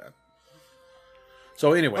tells her that.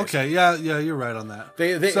 So, anyways, Okay, yeah, you're right on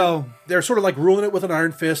that. so they're sort of like ruling it with an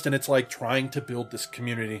iron fist, and it's like trying to build this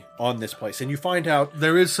community on this place. And you find out,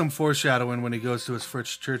 there is some foreshadowing when he goes to his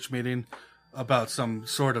first church meeting about some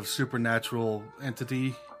sort of supernatural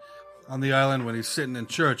entity on the island when he's sitting in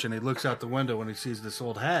church and he looks out the window and he sees this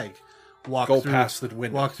old hag walk past the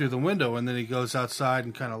window. walk through the window, and then he goes outside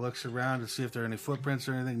and kind of looks around to see if there are any footprints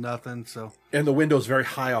or anything. Nothing. So and the window's very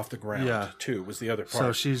high off the ground. Yeah. too was the other part.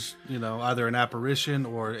 so she's either an apparition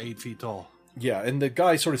or 8 feet tall. Yeah, and the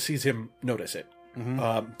guy sort of sees him notice it.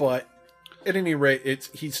 But at any rate,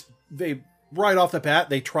 they right off the bat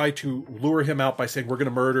they try to lure him out by saying, "We're going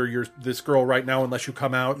to murder this girl right now unless you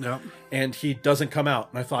come out." Yep. And he doesn't come out.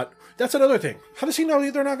 And I thought, that's another thing. How does he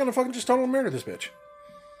know they're not going to fucking just totally murder this bitch?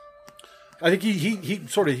 I think he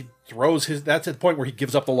sort of throws his. That's at the point where he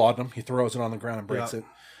gives up the laudanum. He throws it on the ground and breaks Yeah. it.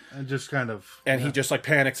 And just kind of And he just like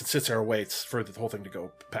panics and sits there and waits for the whole thing to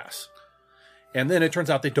go pass. And then it turns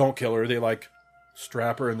out they don't kill her. They like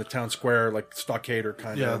strap her in the town square, like stockade her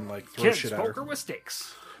kind of, Yeah. and like throw Kids, shit at her. poker with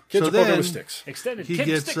sticks. Kids So are poking then- with sticks. Extended He kid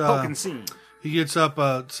gets, stick poking scene. He gets up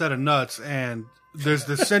a set of nuts, and there's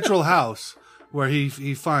this central house where he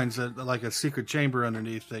finds like a secret chamber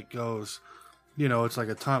underneath that goes, it's like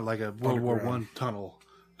a tunnel, like a World War I tunnel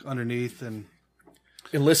underneath, and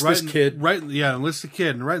Enlist this kid. enlist the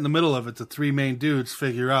kid, and right in the middle of it, the three main dudes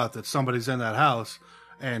figure out that somebody's in that house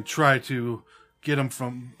and try to get him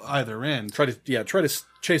from either end. Try to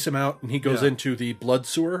chase him out, and he goes Yeah. into the blood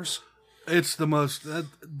sewers. It's the most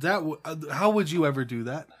how would you ever do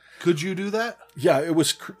that? Could you do that? Yeah, it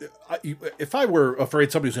was. If I were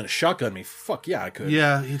afraid somebody was going to shotgun me, fuck yeah, I could.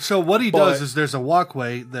 Yeah. So what he But- does is there's a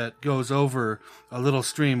walkway that goes over a little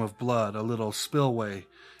stream of blood, a little spillway,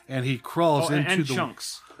 and he crawls into And the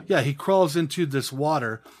chunks. Yeah, he crawls into this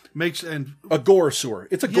water, A gore sewer.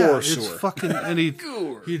 It's a gore it's sewer. fucking, and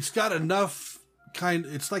he's got enough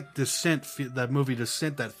it's like Descent, that movie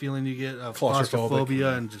Descent, that feeling you get of Claustrophobic, claustrophobia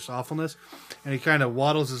and just awfulness. And he kind of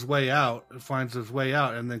waddles his way out, finds his way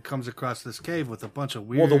out, and then comes across this cave with a bunch of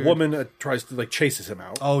weird. Well, the woman tries to chases him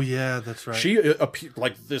out. Oh yeah, that's right. She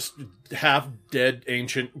this half dead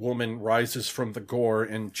ancient woman rises from the gore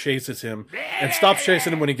and chases him and stops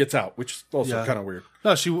chasing him when he gets out, which is also Yeah. kind of weird.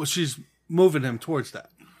 No, she's moving him towards that.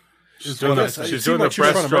 She's doing the It seemed breaststroke like she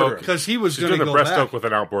was trying to murder him. Because he was She's going doing to the go breaststroke back. with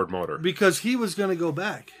an outboard motor. Because he was going to go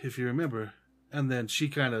back, if you remember. And then she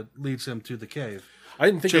kind of leads him to the cave. I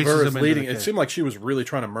didn't think of Chases her him as into leading. the It cave. seemed like she was really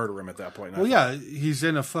trying to murder him at that point. Well, yeah, he's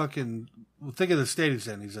in a fucking... Think of the state he's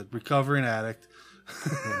in. He's a recovering addict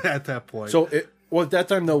at that point. So, at that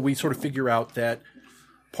time, though, we sort of figure out that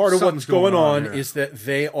part of Something's what's going going on on here. is that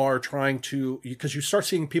they are trying to, because you start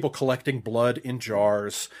seeing people collecting blood in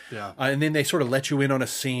jars, Yeah. And then they sort of let you in on a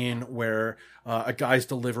scene where a guy's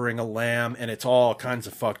delivering a lamb, and it's all kinds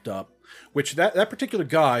of fucked up. Which that particular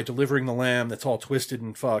guy delivering the lamb that's all twisted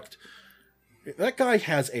and fucked, that guy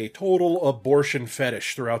has a total abortion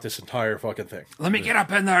fetish throughout this entire fucking thing. Let me get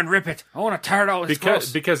up in there and rip it. I want to tear it out. It's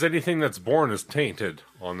gross. Because anything that's born is tainted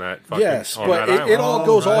on that fucking Yes, on but that it island. all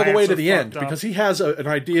goes all the way Plants to are the end fucked up. because he has an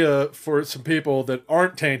idea for some people that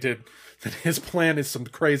aren't tainted that his plan is some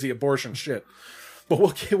crazy abortion shit. But we'll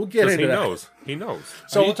get Because into he that. knows. He knows.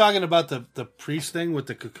 So, are you talking about the priest thing with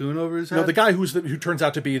the cocoon over his head? No, the guy who turns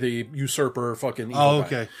out to be the usurper, fucking evil Oh, guy,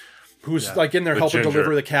 okay. who's in there helping ginger.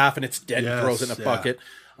 deliver the calf, and it's dead. Yes, and throws it in a yeah. bucket,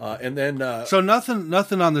 and then So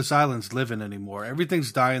nothing on this island's living anymore.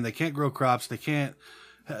 Everything's dying. They can't grow crops. They can't.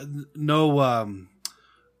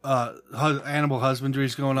 Animal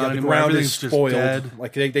husbandry's going on the anymore. ground Everything's is just spoiled. dead.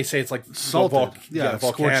 Like they say, it's like Salted. Yeah,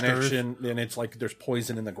 scorched volcanic, earth. and it's like there's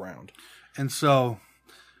poison in the ground. And so,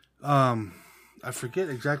 I forget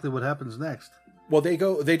exactly what happens next. Well,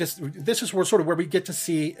 this is where sort of where we get to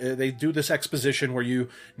see, they do this exposition where you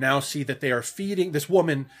now see that they are feeding, this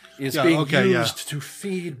woman is being used to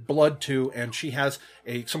feed blood to, and she has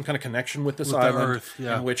some kind of connection with this With the island, earth,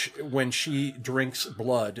 yeah. in which when she drinks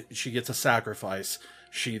blood, she gets a sacrifice.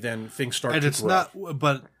 Things start And to it's grow. not,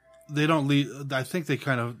 but they don't lead, I think they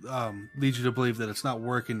kind of lead you to believe that it's not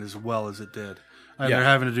working as well as it did. And Yeah. they're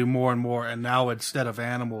having to do more and more, and now instead of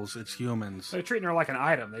animals, it's humans. They're treating her like an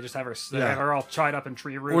item. They just have her. They Yeah. have her all tied up in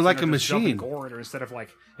tree roots, Or like and a they're just jumping machine. gore at her instead of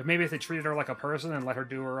if they treated her like a person and let her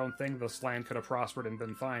do her own thing, this land could have prospered and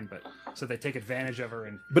been fine. But so they take advantage of her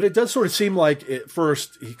and But it does sort of seem like at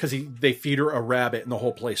first, because they feed her a rabbit and the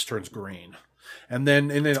whole place turns green. And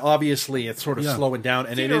then obviously it's sort of slowing down,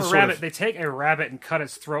 and Feed it her is a sort rabbit. of, They take a rabbit and cut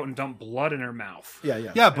its throat and dump blood in her mouth. yeah.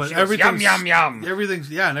 Yeah, but she goes, everything's "Yum, yum, yum."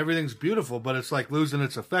 Everything's beautiful, but it's like losing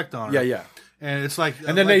its effect on her. Yeah. And it's like,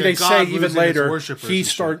 And then like they a say god even losing its later worshippers he and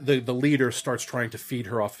shit. the leader starts trying to feed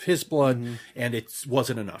her off his blood, and it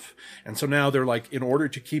wasn't enough. And so now they're like, in order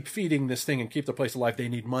to keep feeding this thing and keep the place alive, they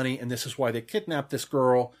need money, and this is why they kidnap this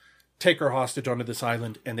girl, take her hostage onto this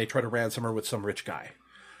island, and they try to ransom her with some rich guy.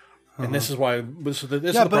 And this is why this is the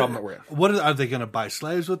problem that we're in. What are they going to buy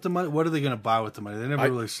slaves with the money? What are they going to buy with the money? They never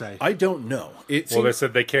really say. I don't know. Well, they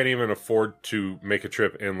said they can't even afford to make a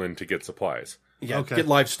trip inland to get supplies. Get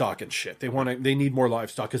livestock and shit. They need more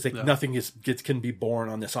livestock because nothing can be born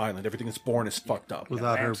on this island. Everything that's born is fucked up.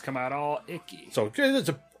 Without her, Lambs come out all icky. So it's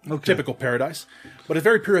a typical paradise, but it's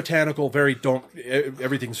very puritanical,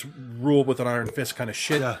 everything's ruled with an iron fist kind of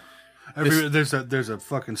shit. yeah. There's a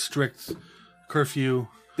fucking strict curfew.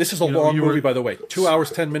 This is a long movie, by the way. 2 hours,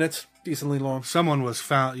 10 minutes, decently long. Someone was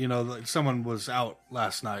found. Someone was out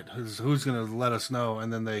last night. Who's going to let us know?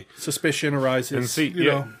 And then they. Suspicion arises. And see, you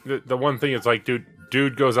know. the one thing is like,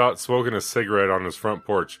 dude goes out smoking a cigarette on his front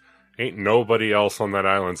porch. Ain't nobody else on that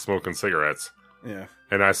island smoking cigarettes. Yeah.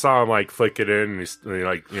 And I saw him flick it in,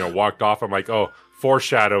 and he walked off. I'm like, oh,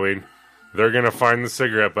 foreshadowing. they're gonna find the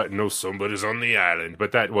cigarette butt. No, somebody's on the island,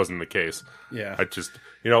 but that wasn't the case. Yeah. I just,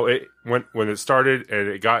 it when it started and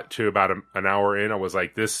it got to about an hour in, I was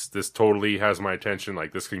like, this totally has my attention.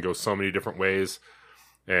 Like, this can go so many different ways.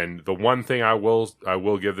 And the one thing I will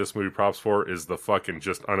give this movie props for is the fucking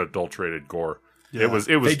just unadulterated gore. Yeah. It was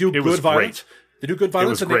They do good violence. great. They do good violence,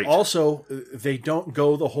 was and great. they also they don't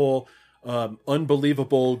go the whole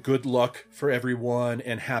unbelievable good luck for everyone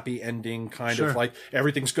and happy ending kind Sure. of like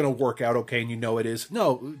everything's going to work out okay and it is.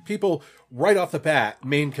 No, people right off the bat,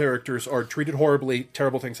 main characters are treated horribly,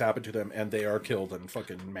 terrible things happen to them, and they are killed and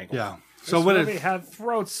fucking mangled. Yeah. So This when movie it had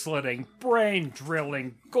throat slitting, brain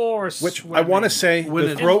drilling, gore, Which I want to say, When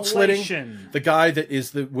the it- throat slitting, Immolation. the guy that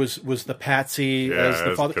is was the patsy Yeah, as the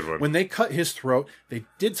that's a father. good one. When they cut his throat, they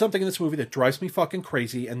did something in this movie that drives me fucking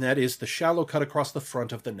crazy, and that is the shallow cut across the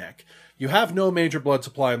front of the neck. You have no major blood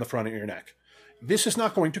supply in the front of your neck. This is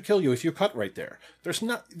not going to kill you if you cut right there. There's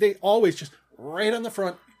not. They always just right on the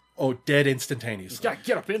front. Oh, dead instantaneously. Yeah,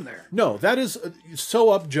 get up in there. No, that is a sew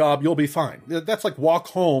up job. You'll be fine. That's like walk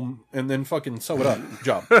home and then fucking sew it up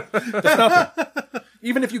job. That's nothing.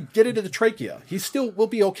 Even if you get into the trachea, he still will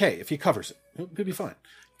be okay if he covers it. He'll be fine.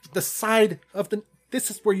 The side of the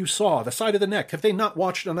this is where you saw the side of the neck. Have they not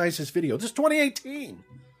watched Anais' video? This is 2018.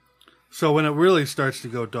 So when it really starts to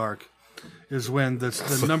go dark is when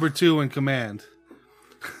the number 2 in command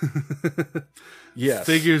Yes,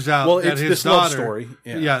 figures out well, that it's his this daughter, love story.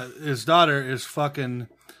 Yeah. his daughter is fucking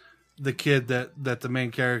the kid that the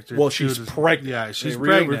main character. Well, she's chooses. pregnant. Yeah, she's They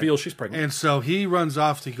pregnant. reveal she's pregnant. And so he runs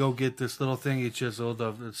off to go get this little thing he chiseled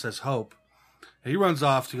of that says hope. He runs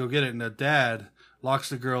off to go get it, and the dad locks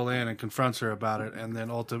the girl in and confronts her about it, and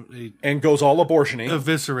then ultimately And goes all abortion-y.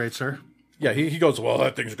 eviscerates her. Yeah, he goes, well,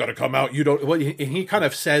 that thing's got to come out. You don't. Well, he kind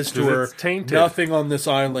of says to 'Cause her, it's tainted. nothing on this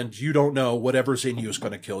island. You don't know. Whatever's in you is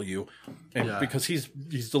going to kill you. And Yeah. because he's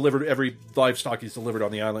delivered every livestock he's delivered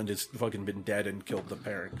on the island has fucking been dead and killed the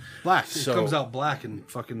parent. Black. So- it comes out black and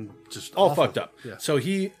fucking just All awful. fucked up. Yeah. So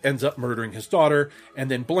he ends up murdering his daughter and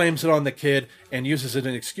then blames it on the kid and uses it as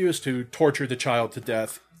an excuse to torture the child to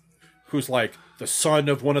death, who's like the son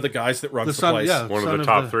of one of the guys that runs the, son, place. yeah. One Son of of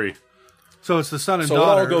the top the- three. So it's the son and So it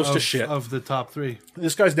all daughter goes to of, shit. of the top 3.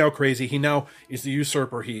 This guy's now crazy. He now is the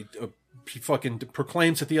usurper. He fucking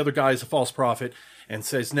proclaims that the other guy is a false prophet and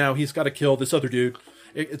says now he's got to kill this other dude.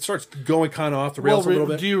 It starts going kind of off the rails a little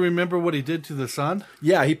bit. Do you remember what he did to the son?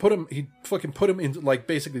 Yeah, he fucking put him in, like,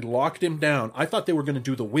 basically locked him down. I thought they were going to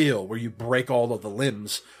do the wheel where you break all of the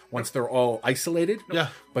limbs once they're all isolated. Yeah.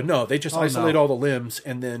 But no, they just isolate no. all the limbs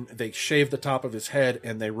and then they shave the top of his head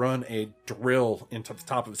and they run a drill into the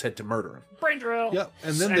top of his head to murder him. Brain drill. Yep.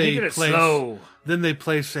 And then he they did it place slow. Then they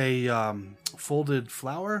place a folded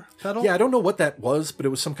flower petal. Yeah, I don't know what that was, but it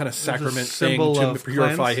was some kind of sacrament thing symbol to of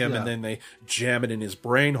purify cleanse, him, yeah. and then they jam it in his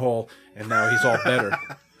brain hole, and now he's all better.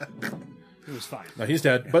 It was fine. No, he's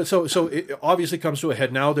dead. But so it obviously comes to a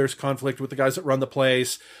head. Now there's conflict with the guys that run the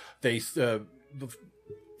place. They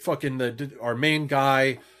our main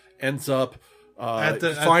guy ends up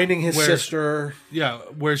finding his where- sister Yeah,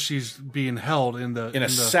 where she's being held in the in a the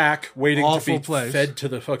sack, waiting to awful be place. fed to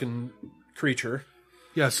the fucking creature.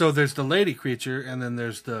 Yeah, so there's the lady creature, and then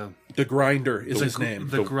there's the The Grinder is his name.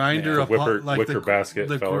 The grinder, the of wicker basket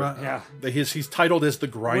feller. Yeah. He's titled as the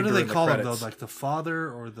Grinder. What do they in the call him credits. though? Like the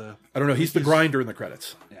father or the? I don't know. He's the Grinder in the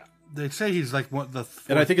credits. They say he's like what the.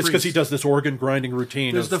 And I think it's because he priest. does this organ grinding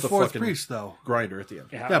routine. There's of the fourth fucking priest though. Grinder at the end.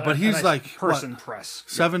 Yeah, but he's a nice like, person what? press.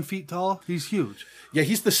 7 feet tall. He's huge. Yeah,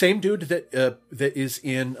 he's the same dude that is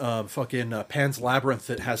in Pan's Labyrinth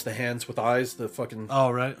that has the hands with eyes. The fucking Oh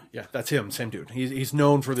right. yeah, that's him. Same dude. He's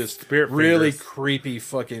known for this Spirit really fingers. creepy,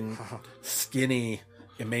 fucking skinny,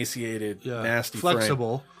 emaciated, Yeah. nasty, frame.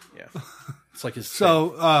 flexible. Yeah, it's like his.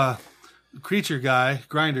 So, creature guy,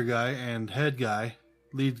 grinder guy, and head guy,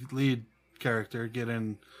 lead character get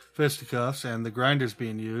in fisticuffs, and the grinder's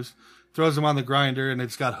being used. Throws him on the grinder, and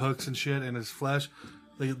it's got hooks and shit in his flesh.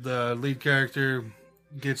 The lead character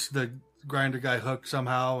gets the grinder guy hooked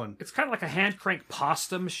somehow, and It's kind of like a hand crank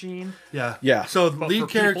pasta machine. yeah. Yeah. So the But lead for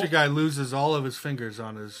character people- guy loses all of his fingers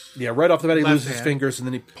on his, yeah, right off the bat he left loses his hand. fingers and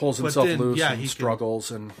then he pulls himself then, loose yeah, and he can-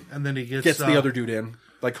 struggles and and then he gets the other dude in,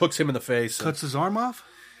 like hooks him in the face. and- cuts his arm off.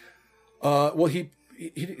 well, he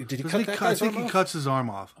did he Doesn't cut he that cut- I guy's think arm he off? cuts his arm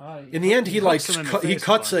off. In the end, he like hooks him in the he face a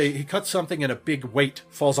cuts bunch. he cuts something and a big weight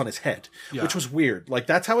falls on his head, Yeah. which was weird. Like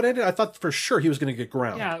that's how it ended. I thought for sure he was going to get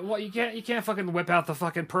ground. Yeah, well, you can't fucking whip out the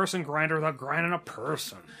fucking person grinder without grinding a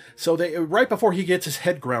person. So they right before he gets his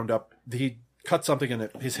head ground up, he cuts something and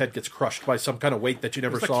his head gets crushed by some kind of weight that you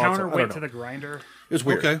never It's the saw. I don't counterweight know. to the grinder. It was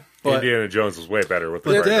weird. Okay. But Indiana Jones was way better with the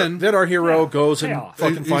But grinder. then then our hero goes and payoff.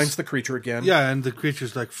 fucking He's- finds the creature again. Yeah, and the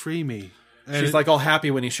creature's like, "Free me." She's like all happy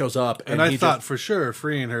when he shows up, And I he thought just- for sure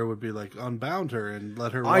freeing her would be like unbound her and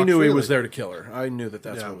let her. I walk knew he freely. was there to kill her. I knew that's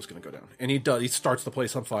Yeah. what was going to go down, and he does. He starts the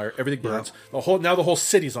place on fire. Everything burns. The whole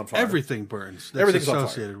city's on fire. Everything burns. That's Everything's on fire.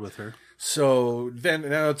 associated with her. So then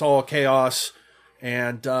now it's all chaos,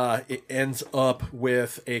 and it ends up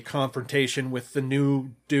with a confrontation with the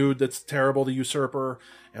new dude that's terrible, the usurper,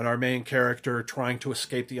 and our main character trying to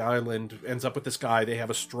escape the island. Ends up with this guy. They have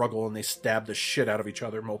a struggle, and they stab the shit out of each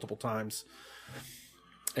other multiple times.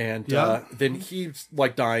 And then he's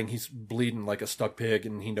like dying. He's bleeding like a stuck pig,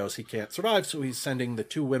 and he knows he can't survive. So he's sending the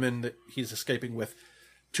two women that he's escaping with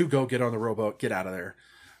to go get on the rowboat, get out of there,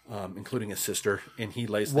 including his sister. And he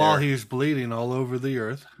lays While there. he's bleeding all over the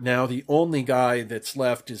earth. Now the only guy that's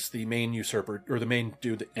left is the main usurper, or the main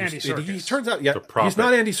dude. That Andy he Serkis. turns out, The prophet. he's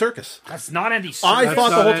not Andy Serkis. That's not Andy Serkis. I thought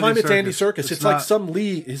the not whole Andy time it's Andy Serkis. Serkis. It's It's like not. some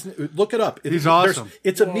Lee. Look it up. He's there's- awesome.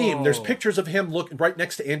 It's a meme. There's Whoa. pictures of him looking right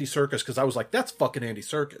next to Andy Serkis because I was like, that's fucking Andy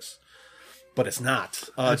Serkis. But it's not.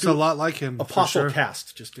 It's a lot like him. for Apostle sure.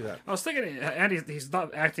 Cast. Just do that. I was thinking Andy. He's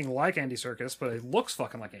not acting like Andy Serkis, but he looks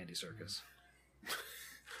fucking like Andy Serkis.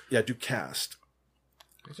 Yeah, do Cast.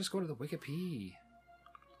 Just go to the Wikipedia.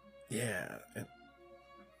 Yeah. And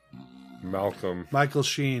Malcolm. Michael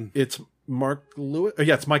Sheen. it's Mark Lewis.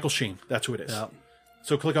 Yeah, it's Michael Sheen. That's who it is. Yeah.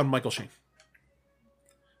 So click on Michael Sheen.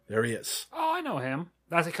 There he is. Oh, I know him.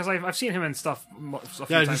 That's because I've seen him in stuff. A few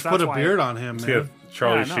Yeah, times. just That's put a why- beard on him, Yeah, man.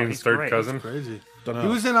 Charlie Yeah, no, Sheen's he's third great. cousin. Crazy. Dunno. He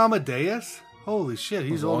was in Amadeus. Holy shit,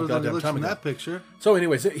 he's a long older than he goddamn looks time in ago. that picture. So,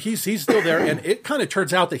 anyways, he's still there, and it kind of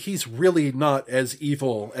turns out that he's really not as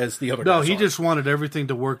evil as the other No, guys he are. just wanted everything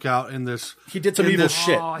to work out in this. He did some in evil this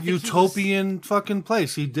shit. Oh, I think he was- utopian fucking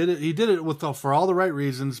place. He did it. He did it for all the right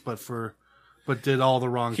reasons, but did all the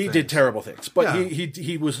wrong. He things. did terrible things, but Yeah.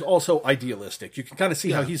 he was also idealistic. You can kind of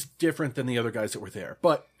see how he's different than the other guys that were there.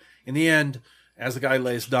 But in the end, as the guy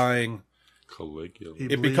lays dying, Caligula. He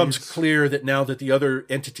it becomes bleeds. clear that now that the other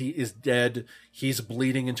entity is dead, he's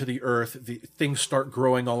bleeding into the earth. The things start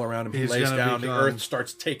growing all around him. He He's lays gonna down. be The gone. earth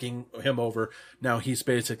starts taking him over. Now he's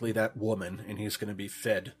basically that woman, and he's going to be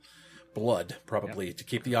fed blood probably to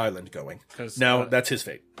keep the island going. 'Cause, Now that's his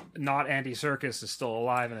fate. Not Andy Serkis is still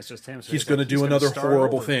alive, and it's just him. So He's going to do gonna another start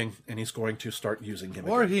horrible over. thing, and he's going to start using him.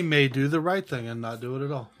 Or again. he may do the right thing and not do it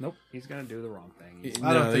at all. Nope, he's going to do the wrong thing.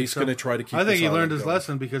 I don't No, think he's so. going to try to keep. I think this he learned island his going.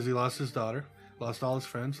 lesson because he lost his daughter, lost all his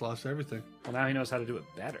friends, lost everything. Well, now he knows how to do it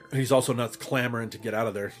better. He's also not clamoring to get out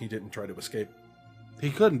of there. He didn't try to escape.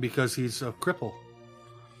 He couldn't because he's a cripple.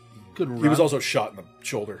 Couldn't run. He was also shot in the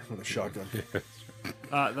shoulder with a shotgun. The-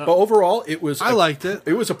 But overall, it was. I liked it.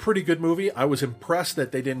 It was a pretty good movie. I was impressed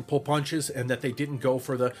that they didn't pull punches and that they didn't go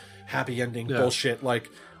for the happy ending Yeah. bullshit. Like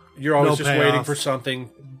you're always No just payoff. waiting for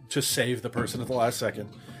something to save the person at the last second,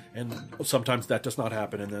 and sometimes that does not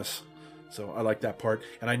happen in this. So I like that part,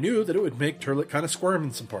 and I knew that it would make Turlet kind of squirm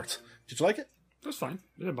in some parts. Did you like it? It was fine.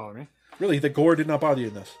 It didn't bother me. Really, the gore did not bother you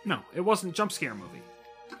in this. No, it wasn't a jump scare movie.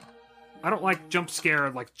 I don't like jump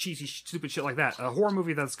scare, like cheesy, stupid shit like that. A horror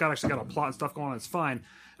movie that's actually got a plot and stuff going on is fine.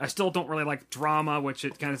 I still don't really like drama, which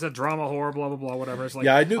it kind of said drama, horror, blah blah blah, whatever. It's like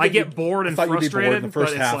Yeah, I knew that get you- bored I and thought you'd be bored frustrated, in the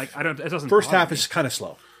first but half. it's like I don't. It doesn't. First bother half me. is kind of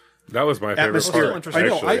slow. That was my favorite Atmospheric. part. interesting. I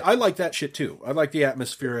know. actually. I like that shit too. I like the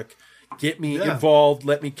atmospheric. Get me Yeah. involved.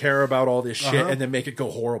 Let me care about all this shit, Uh-huh. and then make it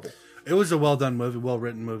go horrible. It was a well done movie, well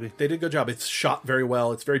written movie. They did a good job. It's shot very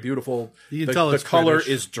well. It's very beautiful. You can the tell the it's color British.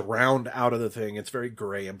 is drowned out of the thing. It's very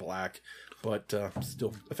gray and black, but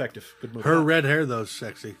still effective. Good movie. Her red hair, though, is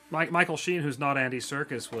sexy. Michael Sheen, who's not Andy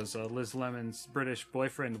Serkis, was Liz Lemon's British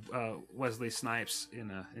boyfriend, Wesley Snipes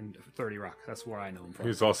in 30 Rock. That's where I know him from.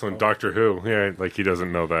 He's also in Doctor Who. Yeah, like he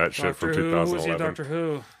doesn't know that shit from Doctor Who. Who was he in 2011. Doctor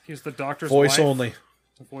Who? He's the doctor's Voice wife. only.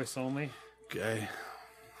 Voice only, Okay.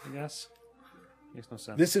 I guess. Makes no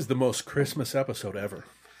sense. This is the most Christmas episode ever.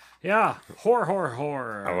 Yeah,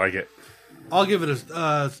 horror. I like it. I'll give it a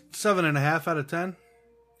 7.5 out of 10.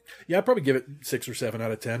 Yeah, I'd probably give it 6 or 7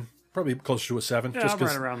 out of 10. Probably closer to a 7. Yeah, just I'm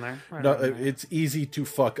 'cause right around there. Right no, around there. it's easy to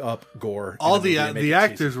fuck up gore. in All a movie and make the it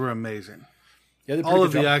actors cheesy. were amazing. Yeah, they did a All pretty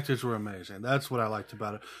of good the job. actors were amazing. That's what I liked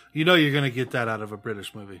about it. You know you're going to get that out of a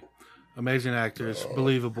British movie. Amazing actors,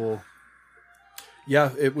 believable,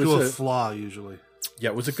 Yeah, it was to a a, flaw usually. yeah,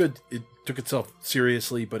 it was a good. It took itself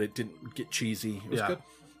seriously, but it didn't get cheesy. It was Yeah. good.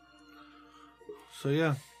 So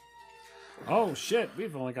yeah, Oh shit,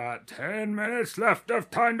 we've only got 10 minutes left of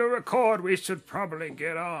time to record. We should probably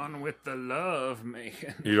get on with the love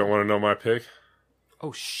making. You don't want to know my pick?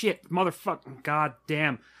 Oh shit, motherfucking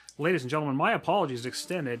goddamn. Ladies and gentlemen, my apologies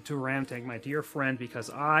extended to Ramtank, my dear friend, because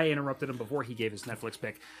I interrupted him before he gave his Netflix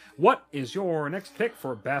pick. What is your next pick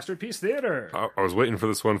for Bastard Piece Theater? I was waiting for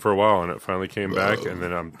this one for a while, and it finally came back. And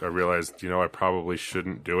then I realized, I probably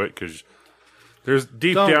shouldn't do it because There's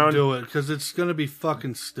deep Don't down, do it because it's gonna be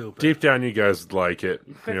fucking stupid. deep down, you guys like it,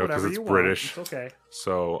 Pick you know, because whatever it's you British. Want. It's okay.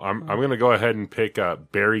 So I'm gonna go ahead and pick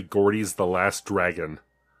Barry Gordy's The Last Dragon.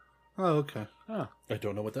 Oh, okay. I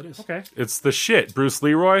don't know what that is. Okay. It's the shit. Bruce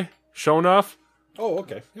Leroy showing off. Oh,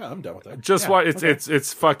 okay. Yeah, I'm down with that. Just why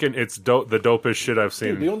it's fucking the dopest shit I've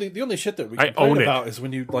seen. Dude, the only shit that we I complain own it. about is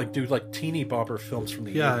when you like do like teeny bopper films from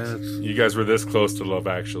the Yeah, 80s. it's, You guys were this close to Love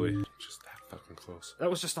Actually. Just that fucking close. That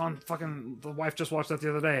was just on fucking. The wife just watched that the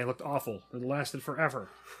other day. It looked awful. It lasted forever.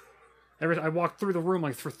 I walked through the room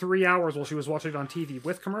like for 3 hours while she was watching it on TV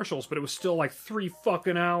with commercials, but it was still like 3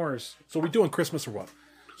 fucking hours. So we doing Christmas or what?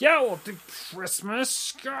 Yeah, we'll do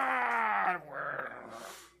Christmas. God.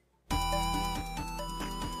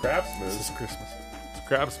 Crabsmas. This is Christmas. It's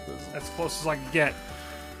Crabsmas. That's as close as I can get.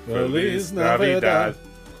 Feliz Navidad.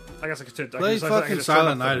 I guess I could. play fucking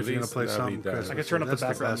Silent Night if you're gonna play Feliz something. Navidad. Christmas. I could turn up the That's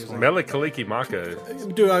background best music. one. Mele Kaliki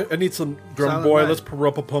Maka. Dude, I need some drum Silent boy. Night. Let's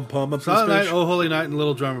paruppa pum pum up Silent this Night, bitch. Oh Holy Night, and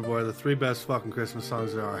Little Drummer Boy are the 3 best fucking Christmas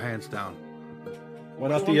songs there are, hands down. Why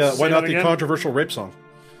not Say the that again? controversial rape song?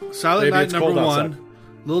 Silent Maybe Night it's number cold 1, outside.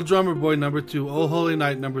 Little Drummer Boy number 2, Oh Holy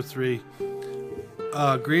Night number 3,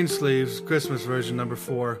 Green Sleeves Christmas version number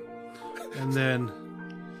 4, and then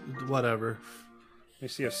whatever. Let me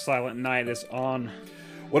see if Silent Night is on.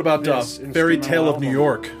 What about This Fairy Tale of instrumental New album.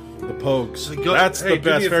 York? The Pogues. Go- That's hey, the give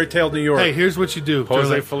me best a- Fairy Tale of New York. Hey, here's what you do. Jose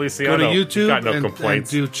Turley. Feliciano. Go to YouTube Got no and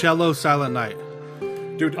complaints. do Cello Silent Night.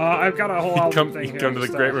 dude, I've got a whole album Come, thing you here. come to the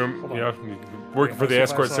Just, great hold room. on. Yeah, working for the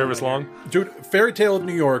let's see if I escort saw service it here. long. dude, Fairy Tale of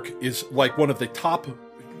New York is like one of the top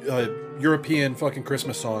European fucking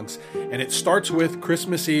Christmas songs, and it starts with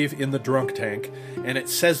Christmas Eve in the drunk tank, and it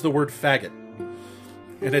says the word faggot,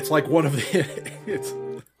 and it's like one of the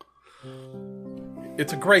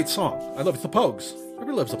it's a great song. I love it. The Pogues.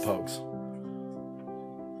 Everybody loves the Pogues.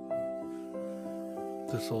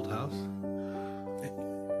 This old house.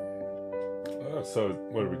 So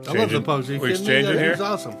what are we I changing? love the Pogues. Are you we kidding me? exchanging That here? was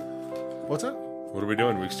awesome. What's that? What are we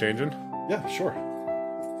doing? We exchanging? Yeah, sure.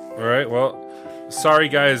 All right. Well, sorry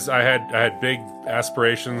guys. I had big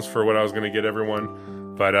aspirations for what I was going to get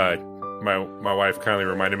everyone, but my wife kindly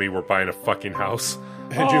reminded me we're buying a fucking house.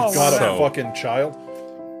 And you've got so- a fucking child.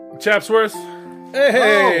 Chapsworth.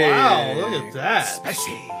 Hey! Oh, wow. Look at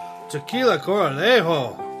that. Tequila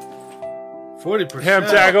Coralejo. 40%. Ham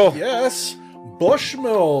tackle. Yes,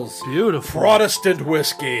 Bushmills, Beautiful. Protestant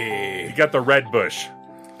whiskey. You got the red bush.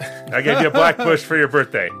 I gave you a black bush for your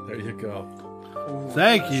birthday. There you go.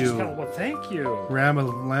 Thank Just you. kinda- well, thank you. Rama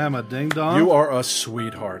Lama Ding Dong. You are a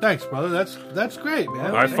sweetheart. Thanks, brother. That's great,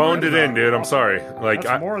 man. I phoned it in, dude. I'm sorry. Like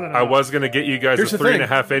That's more than I enough. was gonna get you guys Here's a the thing.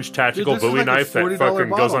 3.5-inch tactical Dude, this is Bowie like a knife that $40 fucking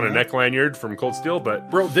goes bottle, on a man. neck lanyard from Cold Steel, but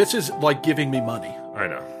Bro, this is like giving me money I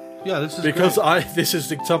know. Yeah, this is because great. this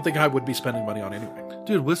is something I would be spending money on anyway.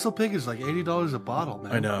 Dude, Whistle Pig is like $80 a bottle,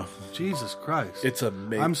 man. I know. Jesus Christ. It's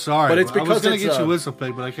amazing. I'm sorry, but it's I was because gonna it's, get you Whistle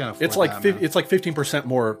Pig, but I can't afford it's like that, man. it's like 15%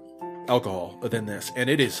 more alcohol than this, and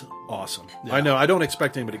it is awesome. I know. I don't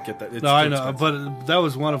expect anybody to get that. It's No, I too know, expensive. but that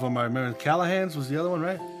was one of them. I remember. Callahan's was the other one,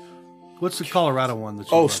 right? What's the Colorado one that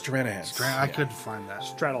you Oh, bought? Stranahan's. I couldn't find that.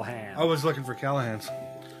 Straddle hand. I was looking for Callahan's.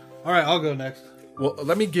 All right, I'll go next. Well,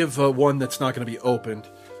 let me give one that's not going to be opened.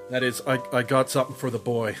 That is, I got something for the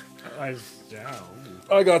boy.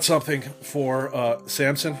 I got something for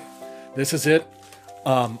Samson. This is it.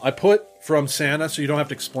 I put from Santa, so you don't have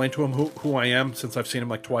to explain to him who I am, since I've seen him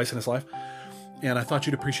like twice in his life. And I thought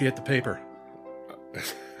you'd appreciate the paper.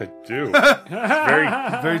 I do. It's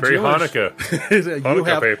very Very Jewish.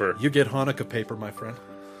 Hanukkah paper. You get Hanukkah paper, my friend.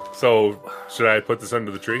 So should I put this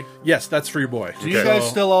under the tree? Yes, that's for your boy. Do you Okay. guys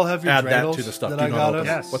still all have your Add that dreidels to the stuff. that Do I not got open us? it.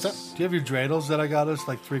 Yes. What's that? Do you have your dreidels that I got us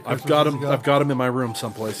like 3 Christmases I've got them. ago? I've got them in my room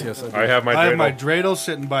someplace. Yes, I do. I have my I have my dreidel. dreidel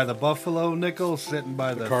sitting by the buffalo nickel, sitting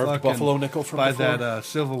by the carved fucking, buffalo nickel from by before? that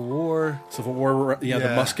Civil War. Civil War. Yeah, the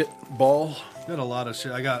Yeah. musket ball. Got a lot of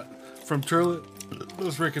shit. I got from Turlet.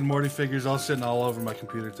 Those Rick and Morty figures all sitting all over my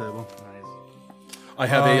computer table. I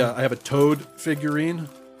have I have a Toad figurine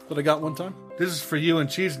that I got one time. This is for you and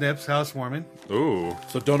Cheese Nips housewarming. Ooh.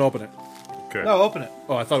 So don't open it. Okay. No, open it.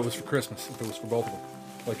 Oh, I thought it was for Christmas. If it was for both of them,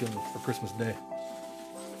 like for Christmas Day.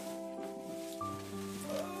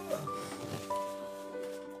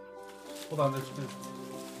 Hold on.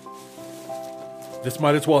 This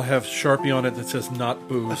might as well have Sharpie on it that says "not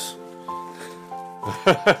booze."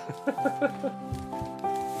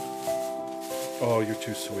 Oh, you're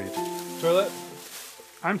too sweet. Turlet.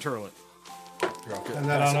 I'm Turlet. You're all good. And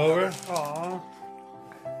that on over. Aw.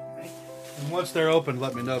 And once they're open,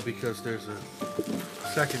 let me know because there's a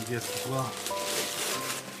second gift as well.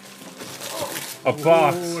 A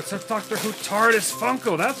box. Oh, it's a Doctor Who TARDIS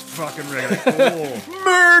Funko. That's fucking really cool.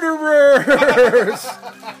 Murderers!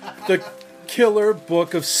 The Killer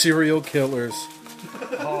Book of Serial Killers.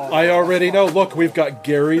 I already know. Look, we've got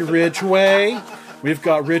Gary Ridgway. We've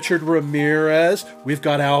got Richard Ramirez. We've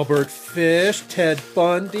got Albert Fish, Ted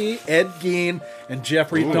Bundy, Ed Gein, and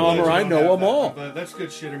Jeffrey Dahmer. I know them all. But that's good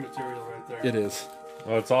shitter material right there. It is.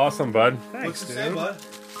 Well, it's awesome, bud. Thanks, the same, dude. bud.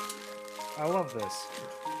 I love this.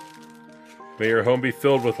 May your home be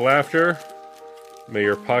filled with laughter. May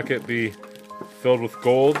your pocket be filled with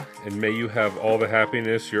gold. And may you have all the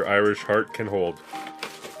happiness your Irish heart can hold.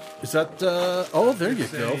 Is that, oh, there you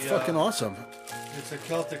It's go. a, Fucking awesome. It's a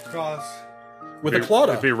Celtic cross. With a Clauda.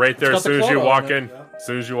 It'd be right there It's as got the soon as you Clauda walk on in. it. As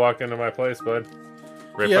soon as you walk into my place, bud.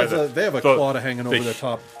 Right He by has they have a the- Clauda hanging over the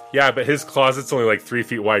top. Yeah, but his closet's only like 3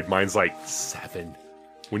 feet wide. Mine's like 7.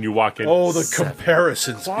 When you walk in. Oh, the 7.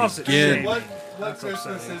 comparisons Closet begin. shame. What That's Christmas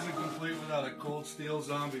upsetting. isn't complete without a Cold Steel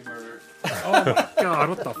zombie murder? God,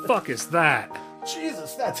 what the fuck is that?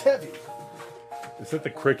 Jesus, that's heavy. Is it the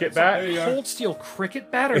cricket There bat? you are. Cold steel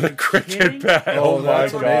cricket bat? Are you Cricket kidding? bat. Oh, my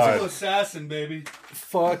that's Steel god. assassin, baby.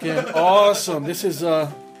 Fucking awesome. This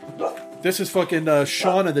is fucking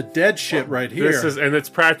Shaun of the Dead shit right here. This is, and it's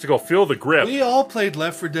practical. Feel the grip. We all played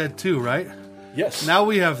Left 4 Dead 2, right? yes. Now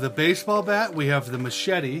we have the baseball bat, we have the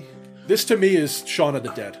machete, This to me is Shaun of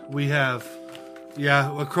the Dead. we have, we need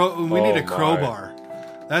a my. crowbar.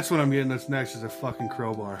 That's what I'm getting this next is a fucking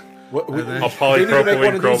crowbar. What, Are they- A they need to make one polypropylene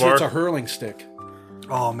of these. crowbar. It's a hurling stick.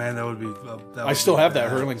 Oh man, that would be. I still have that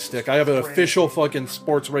hurling stick. I have an official fucking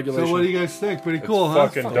sports regulation. So what do you guys think? Pretty cool, huh?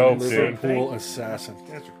 Fucking dope, dude. Liverpool assassin.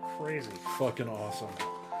 Guys are crazy. Fucking awesome.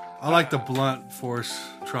 I like the blunt force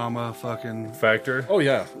trauma fucking. Factor. Oh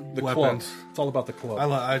yeah, the Weapons. club. It's all about the club.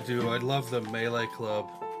 I do. I love the melee club.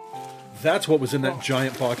 That's what was in that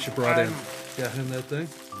giant box you brought in. Yeah, in that thing.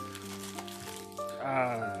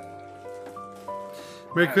 Uh,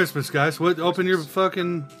 Merry Christmas, guys. Open your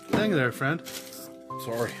fucking thing there, friend.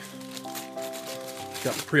 Sorry.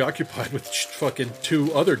 Got preoccupied with fucking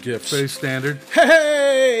 2 other gifts. Pretty standard.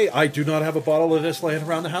 Hey! I do not have a bottle of this laying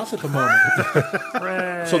around the house at the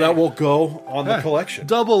moment. So that will go on the collection.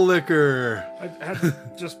 Double liquor. I had to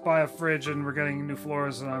just buy a fridge and we're getting new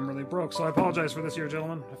floors and I'm really broke. So I apologize for this year,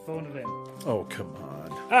 gentlemen. I phoned it in. Oh, come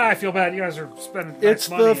on. I feel bad. You guys are spending It's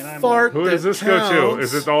nice money the and I'm fart Who that does this go to? counts.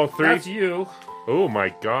 Is it all 3? That's you. Oh my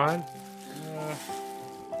god. I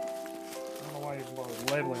don't know why you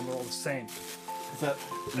bothered labeling. They're all the same. Is that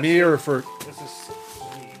me or for This is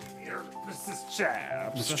me. This is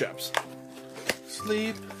Chaps. Miss Chaps?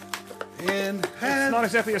 Sleep in It's heaven. not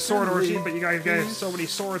exactly a sword orgy, but you guys have so many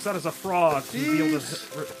swords. That is a fraud to be able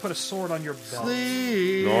to put a sword on your belt.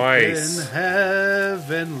 Sleep Nice. in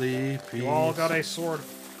heavenly peace. You all got a sword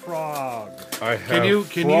frog. I have. Can you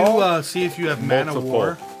see if you have Mana Multiple.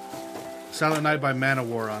 War? Silent Night by Mana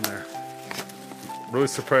War on there. Really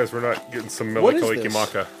surprised we're not getting some What is Milika this?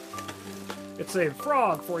 Maka. It's a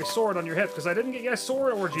frog for a sword on your hip because I didn't get you a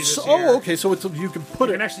sword orgy this year. Oh, okay. So it's you can put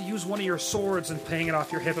You it. can actually use one of your swords and hang it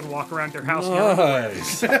off your hip and walk around your house. in your underwear.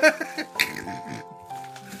 Nice.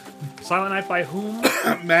 Silent Night by whom?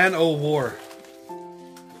 Man O' War.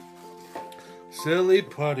 Silly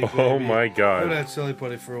putty. Baby. Oh my I've god. had silly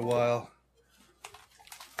putty for a while.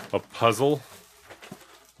 A puzzle.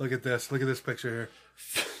 Look at this. Look at this picture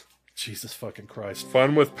here. Jesus fucking Christ.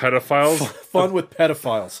 Fun with pedophiles. Fun with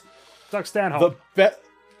pedophiles. Doug Stanhope.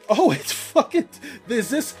 Oh, it's fucking. Is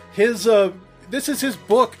this his? This is his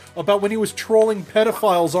book about when he was trolling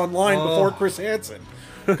pedophiles online before Chris Hansen.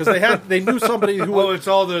 Because they knew somebody who Oh, it's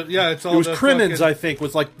all the it's all it was the Crimmins, fucking- I think,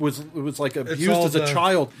 was like abused all as a the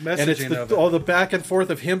child, and it's messaging of it. all the back and forth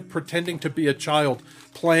of him pretending to be a child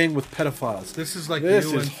playing with pedophiles. This is like This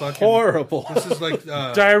you is and fucking horrible. This is like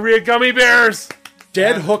Diarrhea gummy bears.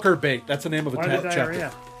 Dead hooker bait. That's the name of a Why the chapter.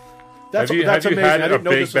 diarrhea? That's Have you amazing. had I a didn't know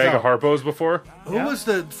big this was bag of out. Harpos before? who was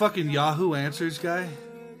the fucking Yahoo Answers guy?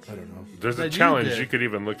 I don't know. There's a That you challenge. did. You could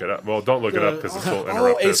even look it up. Well, don't look it up because this will Oh,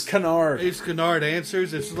 interrupt Ace this. Kennard. H. Kennard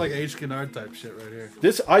Answers. This is like H. Kennard type shit right here.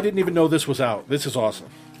 This I didn't even know this was out. This is awesome.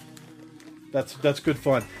 That's good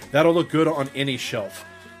fun. That'll look good on any shelf.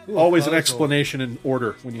 Always an puzzle. explanation in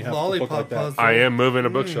order when you have a book Lollipop like that. puzzle. I am moving a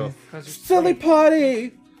bookshelf. Silly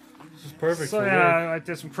potty. This is perfect. So for work. yeah, I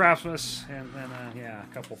did some Craftsmas and then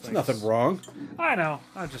a couple things. Nothing wrong. I know.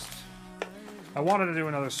 I wanted to do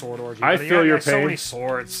another sword orgy. I but feel your so pain. many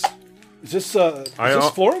swords. Is this I-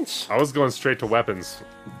 Florence? I was going straight to weapons,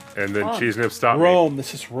 and then Cheese Nip stopped me. Rome.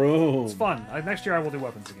 This is Rome. It's fun. Next year I will do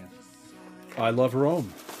weapons again. I love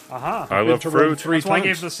Rome. Aha. I love Been to Rome fruit. 3 That's why I gave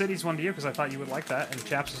times. the cities one to you because I thought you would like that. And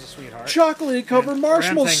Chaps is a sweetheart. Chocolate covered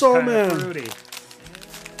marshmallow Ram so thing's kinda man. fruity.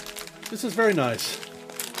 This is very nice.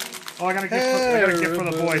 Oh, I got a gift for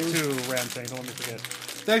the boy too, Ramtang. Don't let me forget.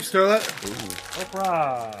 Thanks, Turlet.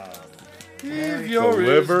 Oprah. If The you're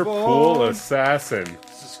Liverpool Assassin.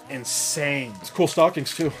 This is insane. It's cool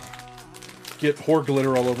stockings, too. Get whore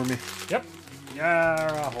glitter all over me. Yep.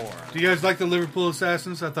 Yeah, a whore. Do you guys like the Liverpool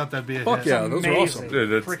Assassins? I thought that'd be a Fuck hit. yeah, those are Amazing. awesome. Dude,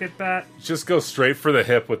 it's- Cricket bat. Just go straight for the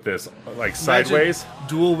hip with this, like Imagine sideways.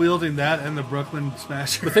 dual wielding that and the Brooklyn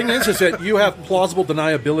Smasher. The thing is that you have plausible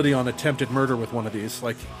deniability on attempted murder with one of these.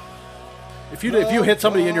 Like, if you hit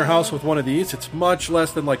somebody in your house with one of these, it's much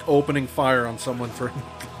less than like opening fire on someone for.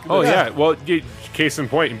 Oh yeah. Well, case in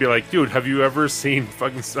point, and be like, dude, have you ever seen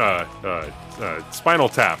fucking Spinal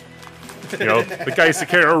Tap? You know, the guy used to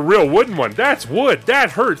carry a real wooden one. That's wood.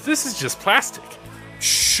 That hurts. This is just plastic.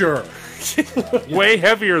 Sure. Way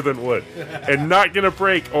heavier than wood, and not gonna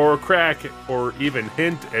break or crack or even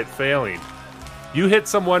hint at failing. You hit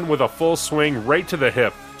someone with a full swing right to the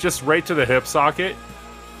hip, just right to the hip socket.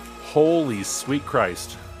 Holy sweet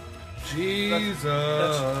Christ!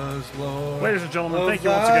 Jesus, Lord. Ladies and gentlemen, of thank you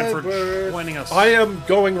once again thy for birth. joining us. I am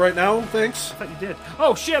going right now, thanks. I thought you did.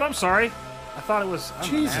 Oh shit! I'm sorry. I thought it was. I'm an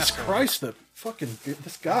Jesus asshole. Christ, this I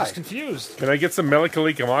guy. was confused. Can I get some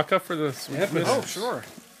Melikalika for the sweetness? Oh sure.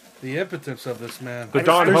 The impotence of this man. The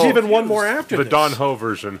Don There's Ho. even one more after the this. Don Ho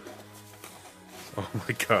version. Oh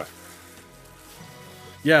my god!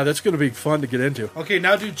 Yeah, that's going to be fun to get into. Okay,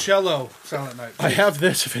 now do cello Silent Night. I have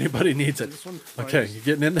this if anybody needs it. Okay, you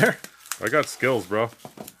getting in there? I got skills, bro.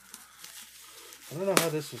 I don't know how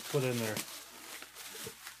this was put in there.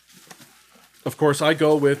 Of course, I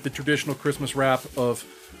go with the traditional Christmas wrap of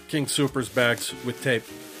King Soopers bags with tape.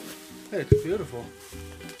 Hey, it's beautiful.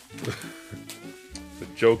 The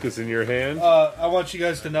joke is in your hand. I want you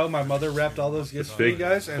guys to know my mother wrapped all those gifts for you Big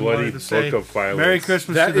guys and bloody wanted to say book of violence. Merry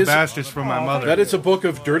Christmas That to the is- bastards from my mother. That is a book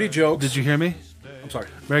of dirty jokes. Did you hear me? I'm sorry.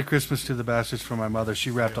 Merry Christmas to the bastards from my mother.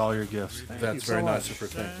 She wrapped all your gifts. That's very nice of her.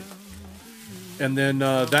 Thank you. And then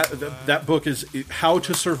that book is How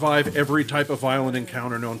to Survive Every Type of Violent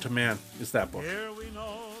Encounter Known to Man. Is that book?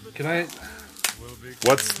 Can I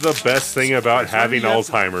What's the best thing about having have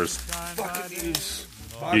to- Alzheimer's? fucking use?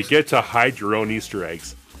 You get to hide your own Easter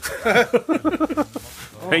eggs.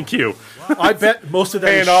 Thank you. I bet most of that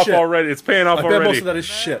Paying is off shit. already. It's paying off I bet most already. of that is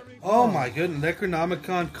shit. Oh my goodness,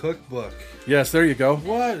 Necronomicon cookbook. Yes, there you go.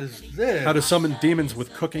 What is this? How to summon demons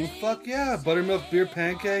with cooking. Fuck yeah, buttermilk beer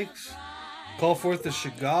pancakes. Call forth the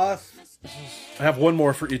Shoggoth. I have one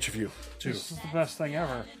more for each of you, too. This is the best thing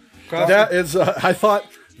ever. That is, I thought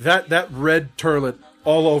that red turlet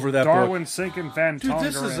all over that Darwin, book. Sink, and Van Dude, Tongeren.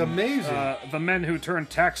 this is amazing. The men who turned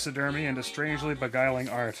taxidermy into strangely beguiling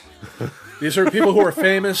art. These are people who are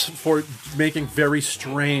famous for making very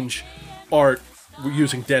strange art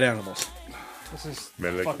using dead animals. This is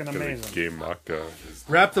fucking amazing.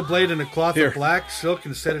 Wrap the blade in a cloth Here. of black silk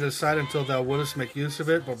and set it aside until thou wouldest make use of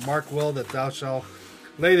it. But mark well that thou shalt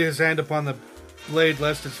lay his hand upon the blade,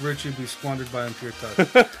 lest its virtue be squandered by impure touch.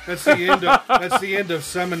 That's the end of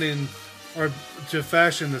summoning, or to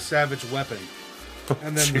fashion the savage weapon.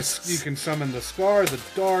 And then you can summon the Scar, the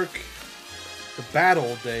Dark, the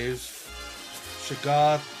Battle Days,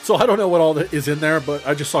 Shoggoth. So I don't know what all that is in there, but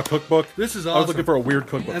I just saw cookbook. This is I was awesome. looking for a weird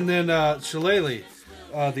cookbook. And then Shillelagh,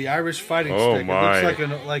 the Irish fighting Oh, stick. my. It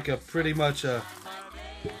looks like a pretty much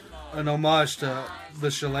an homage to the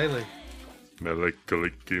Shillelagh.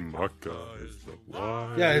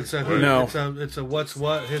 Yeah, it's a No. it's a what's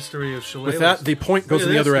what history of Shillelagh. With that, the point goes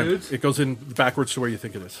Look in at the this, other dudes. end. It goes in backwards to where you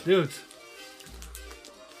think it is. Dudes,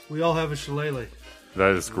 we all have a Shillelagh.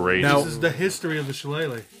 That is great. Now- This is the history of the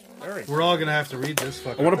Shillelagh. We're all gonna have to read this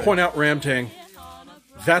fucking I want to thing. point out, Ramtang,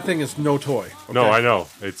 that thing is no toy. Okay? No, I know.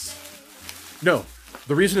 It's No.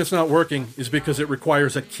 The reason it's not working is because it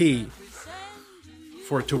requires a key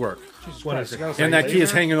for it to work. What is it? And that key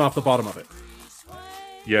is hanging off the bottom of it.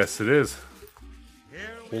 yes, it is.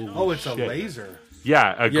 Oh, it's a laser.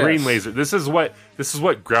 Yeah, a Yes. green laser. This is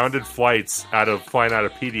what grounded flights flying out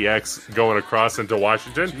of PDX going across into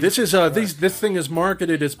Washington. This is this thing is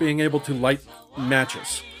marketed as being able to light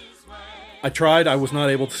matches. I tried. I was not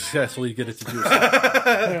able to successfully get it to do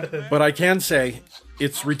so. But I can say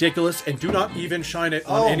it's ridiculous, and do not even shine it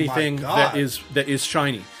on Oh my anything God. that is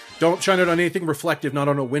shiny. Don't shine it on anything reflective, not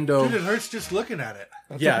on a window. Dude, it hurts just looking at it.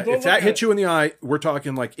 Yeah, if that hits you in the eye, we're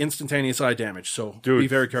talking like instantaneous eye damage. So Dude, be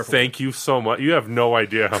very careful. Thank you so much. You have no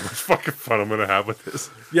idea how much fucking fun I'm going to have with this.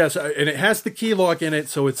 Yes, and it has the key lock in it,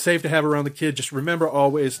 so it's safe to have around the kid. Just remember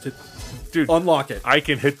always to Dude, unlock it. I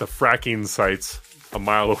can hit the fracking sites a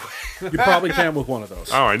mile away. You probably can with one of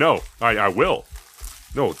those. Oh, I know. I will.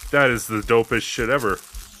 No, that is the dopest shit ever.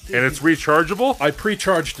 And it's rechargeable? I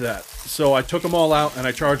pre-charged that. So I took them all out and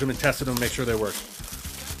I charged them and tested them to make sure they worked.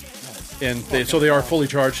 And so they are fully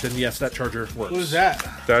charged, and yes, that charger works. What is that?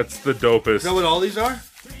 That's the dopest. Is that what all these are?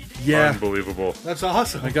 Yeah, Unbelievable. That's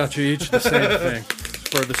awesome. I got you each the same thing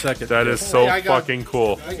for the second. That is so I got- fucking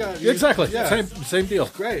cool. I got exactly Yeah. same deal.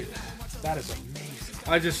 Great. That is amazing.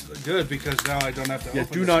 I just good because now I don't have to. Yeah,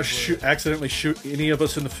 open do this not completely. accidentally shoot any of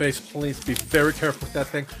us in the face, please. Be very careful with that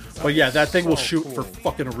thing. But yeah, that thing will shoot for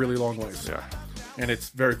fucking a really long ways. Yeah. And it's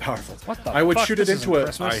very powerful. What the I would fuck? shoot it This into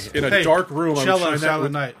isn't Christmas? in a Hey, dark room. I Cello would shine that Silent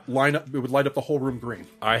would Night. line up. It would light up the whole room green.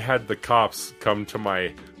 I had the cops come to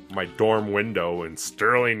my dorm window in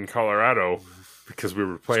Sterling, Colorado, because we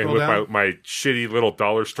were playing Scroll with down. my shitty little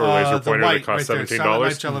dollar store laser The pointer white, that cost right there. Silent $17.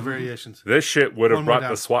 Night Cello Variations. This shit would have One more brought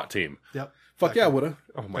down. the SWAT team. Yep. Fuck yeah, woulda.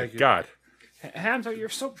 Oh my Thank you. god. Hamza, you're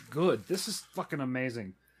so good. This is fucking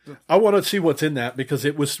amazing. I want to see what's in that because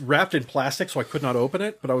it was wrapped in plastic, so I could not open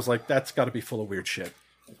it. But I was like, that's got to be full of weird shit.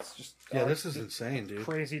 It's just Yeah, this is insane, dude.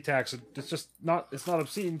 crazy It's just not. It's not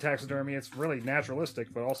obscene taxidermy. It's really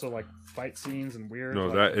naturalistic, but also like fight scenes and weird. No,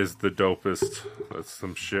 like, that is the dopest. That's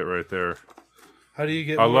some shit right there. How do you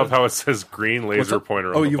get? I more, love how it says green laser pointer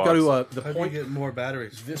on Oh, the you've box. got to the How do you point. get more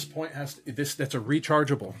batteries? This point has this. That's a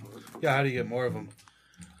rechargeable. Yeah, how do you get more of them?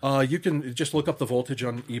 You can just look up the voltage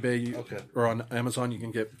on eBay Okay. or on Amazon. You can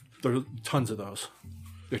get there are tons of those.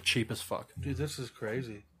 They're cheap as fuck. Dude, this is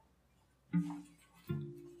crazy.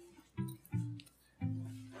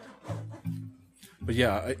 But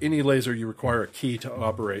yeah, any laser you require a key to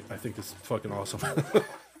operate, I think is fucking awesome.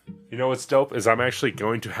 You know what's dope is I'm actually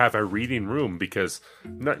going to have a reading room because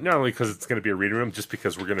not only because it's going to be a reading room, just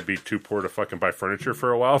because we're going to be too poor to fucking buy furniture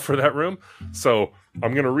for a while for that room. So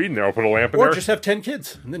I'm going to read in there. I'll put a lamp in or there. just have 10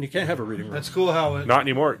 kids, and then you can't have a reading room. That's cool how it. Not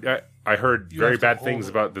anymore. I heard very have to bad hold things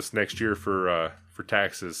it. about this next year for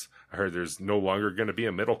taxes. I heard there's no longer going to be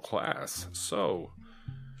a middle class. So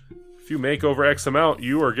if you make over X amount,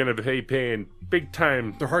 you are going to be paying big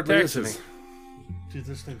time There hardly is taxes. any. Dude,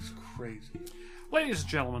 this thing's crazy. ladies and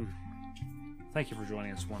gentlemen, thank you for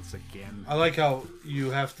joining us once again. I like how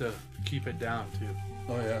you have to keep it down too.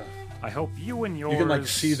 Oh yeah, I hope you and yours. you can like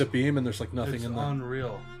see the beam, and there's like nothing It's in there.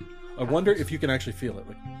 unreal. I wonder if you can actually feel it,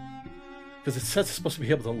 because it says it's supposed to be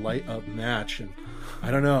able to light up match, and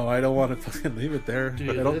I don't know. I don't want to fucking leave it there. Dude,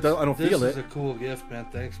 I don't feel This is it. a cool gift, man.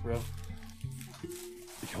 Thanks, bro.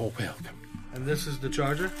 You're welcome. And this is the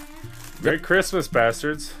charger. Merry Christmas,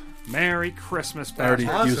 bastards. Merry Christmas, I already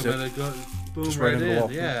bastard. use Awesome, it. and it goes boom Just right right into the in.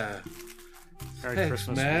 wall. Yeah. Merry Thanks,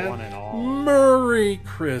 Christmas, man. one and all. Merry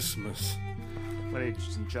Christmas.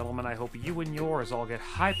 Ladies and gentlemen, I hope you and yours all get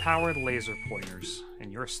high-powered laser pointers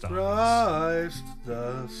in your stuff. Christ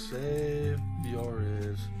the Savior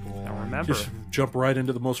is born. Now remember, Just jump right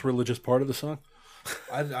into the most religious part of the song.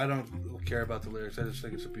 I don't care about the lyrics. I just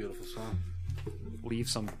think it's a beautiful song. leave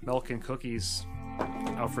some milk and cookies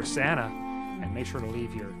out for Santa, and make sure to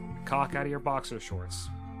leave your cock out of your boxer shorts.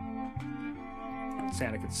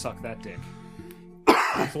 Santa can suck that dick.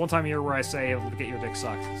 It's the one time a year where I say get your dick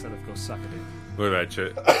sucked instead of go suck a dick. Look at that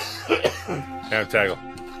shit. Ham tackle.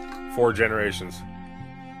 4 generations.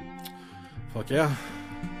 Fuck yeah.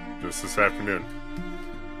 Just this afternoon.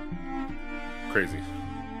 Crazy.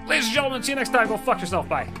 Ladies and gentlemen, see you next time. Go fuck yourself.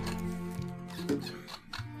 Bye.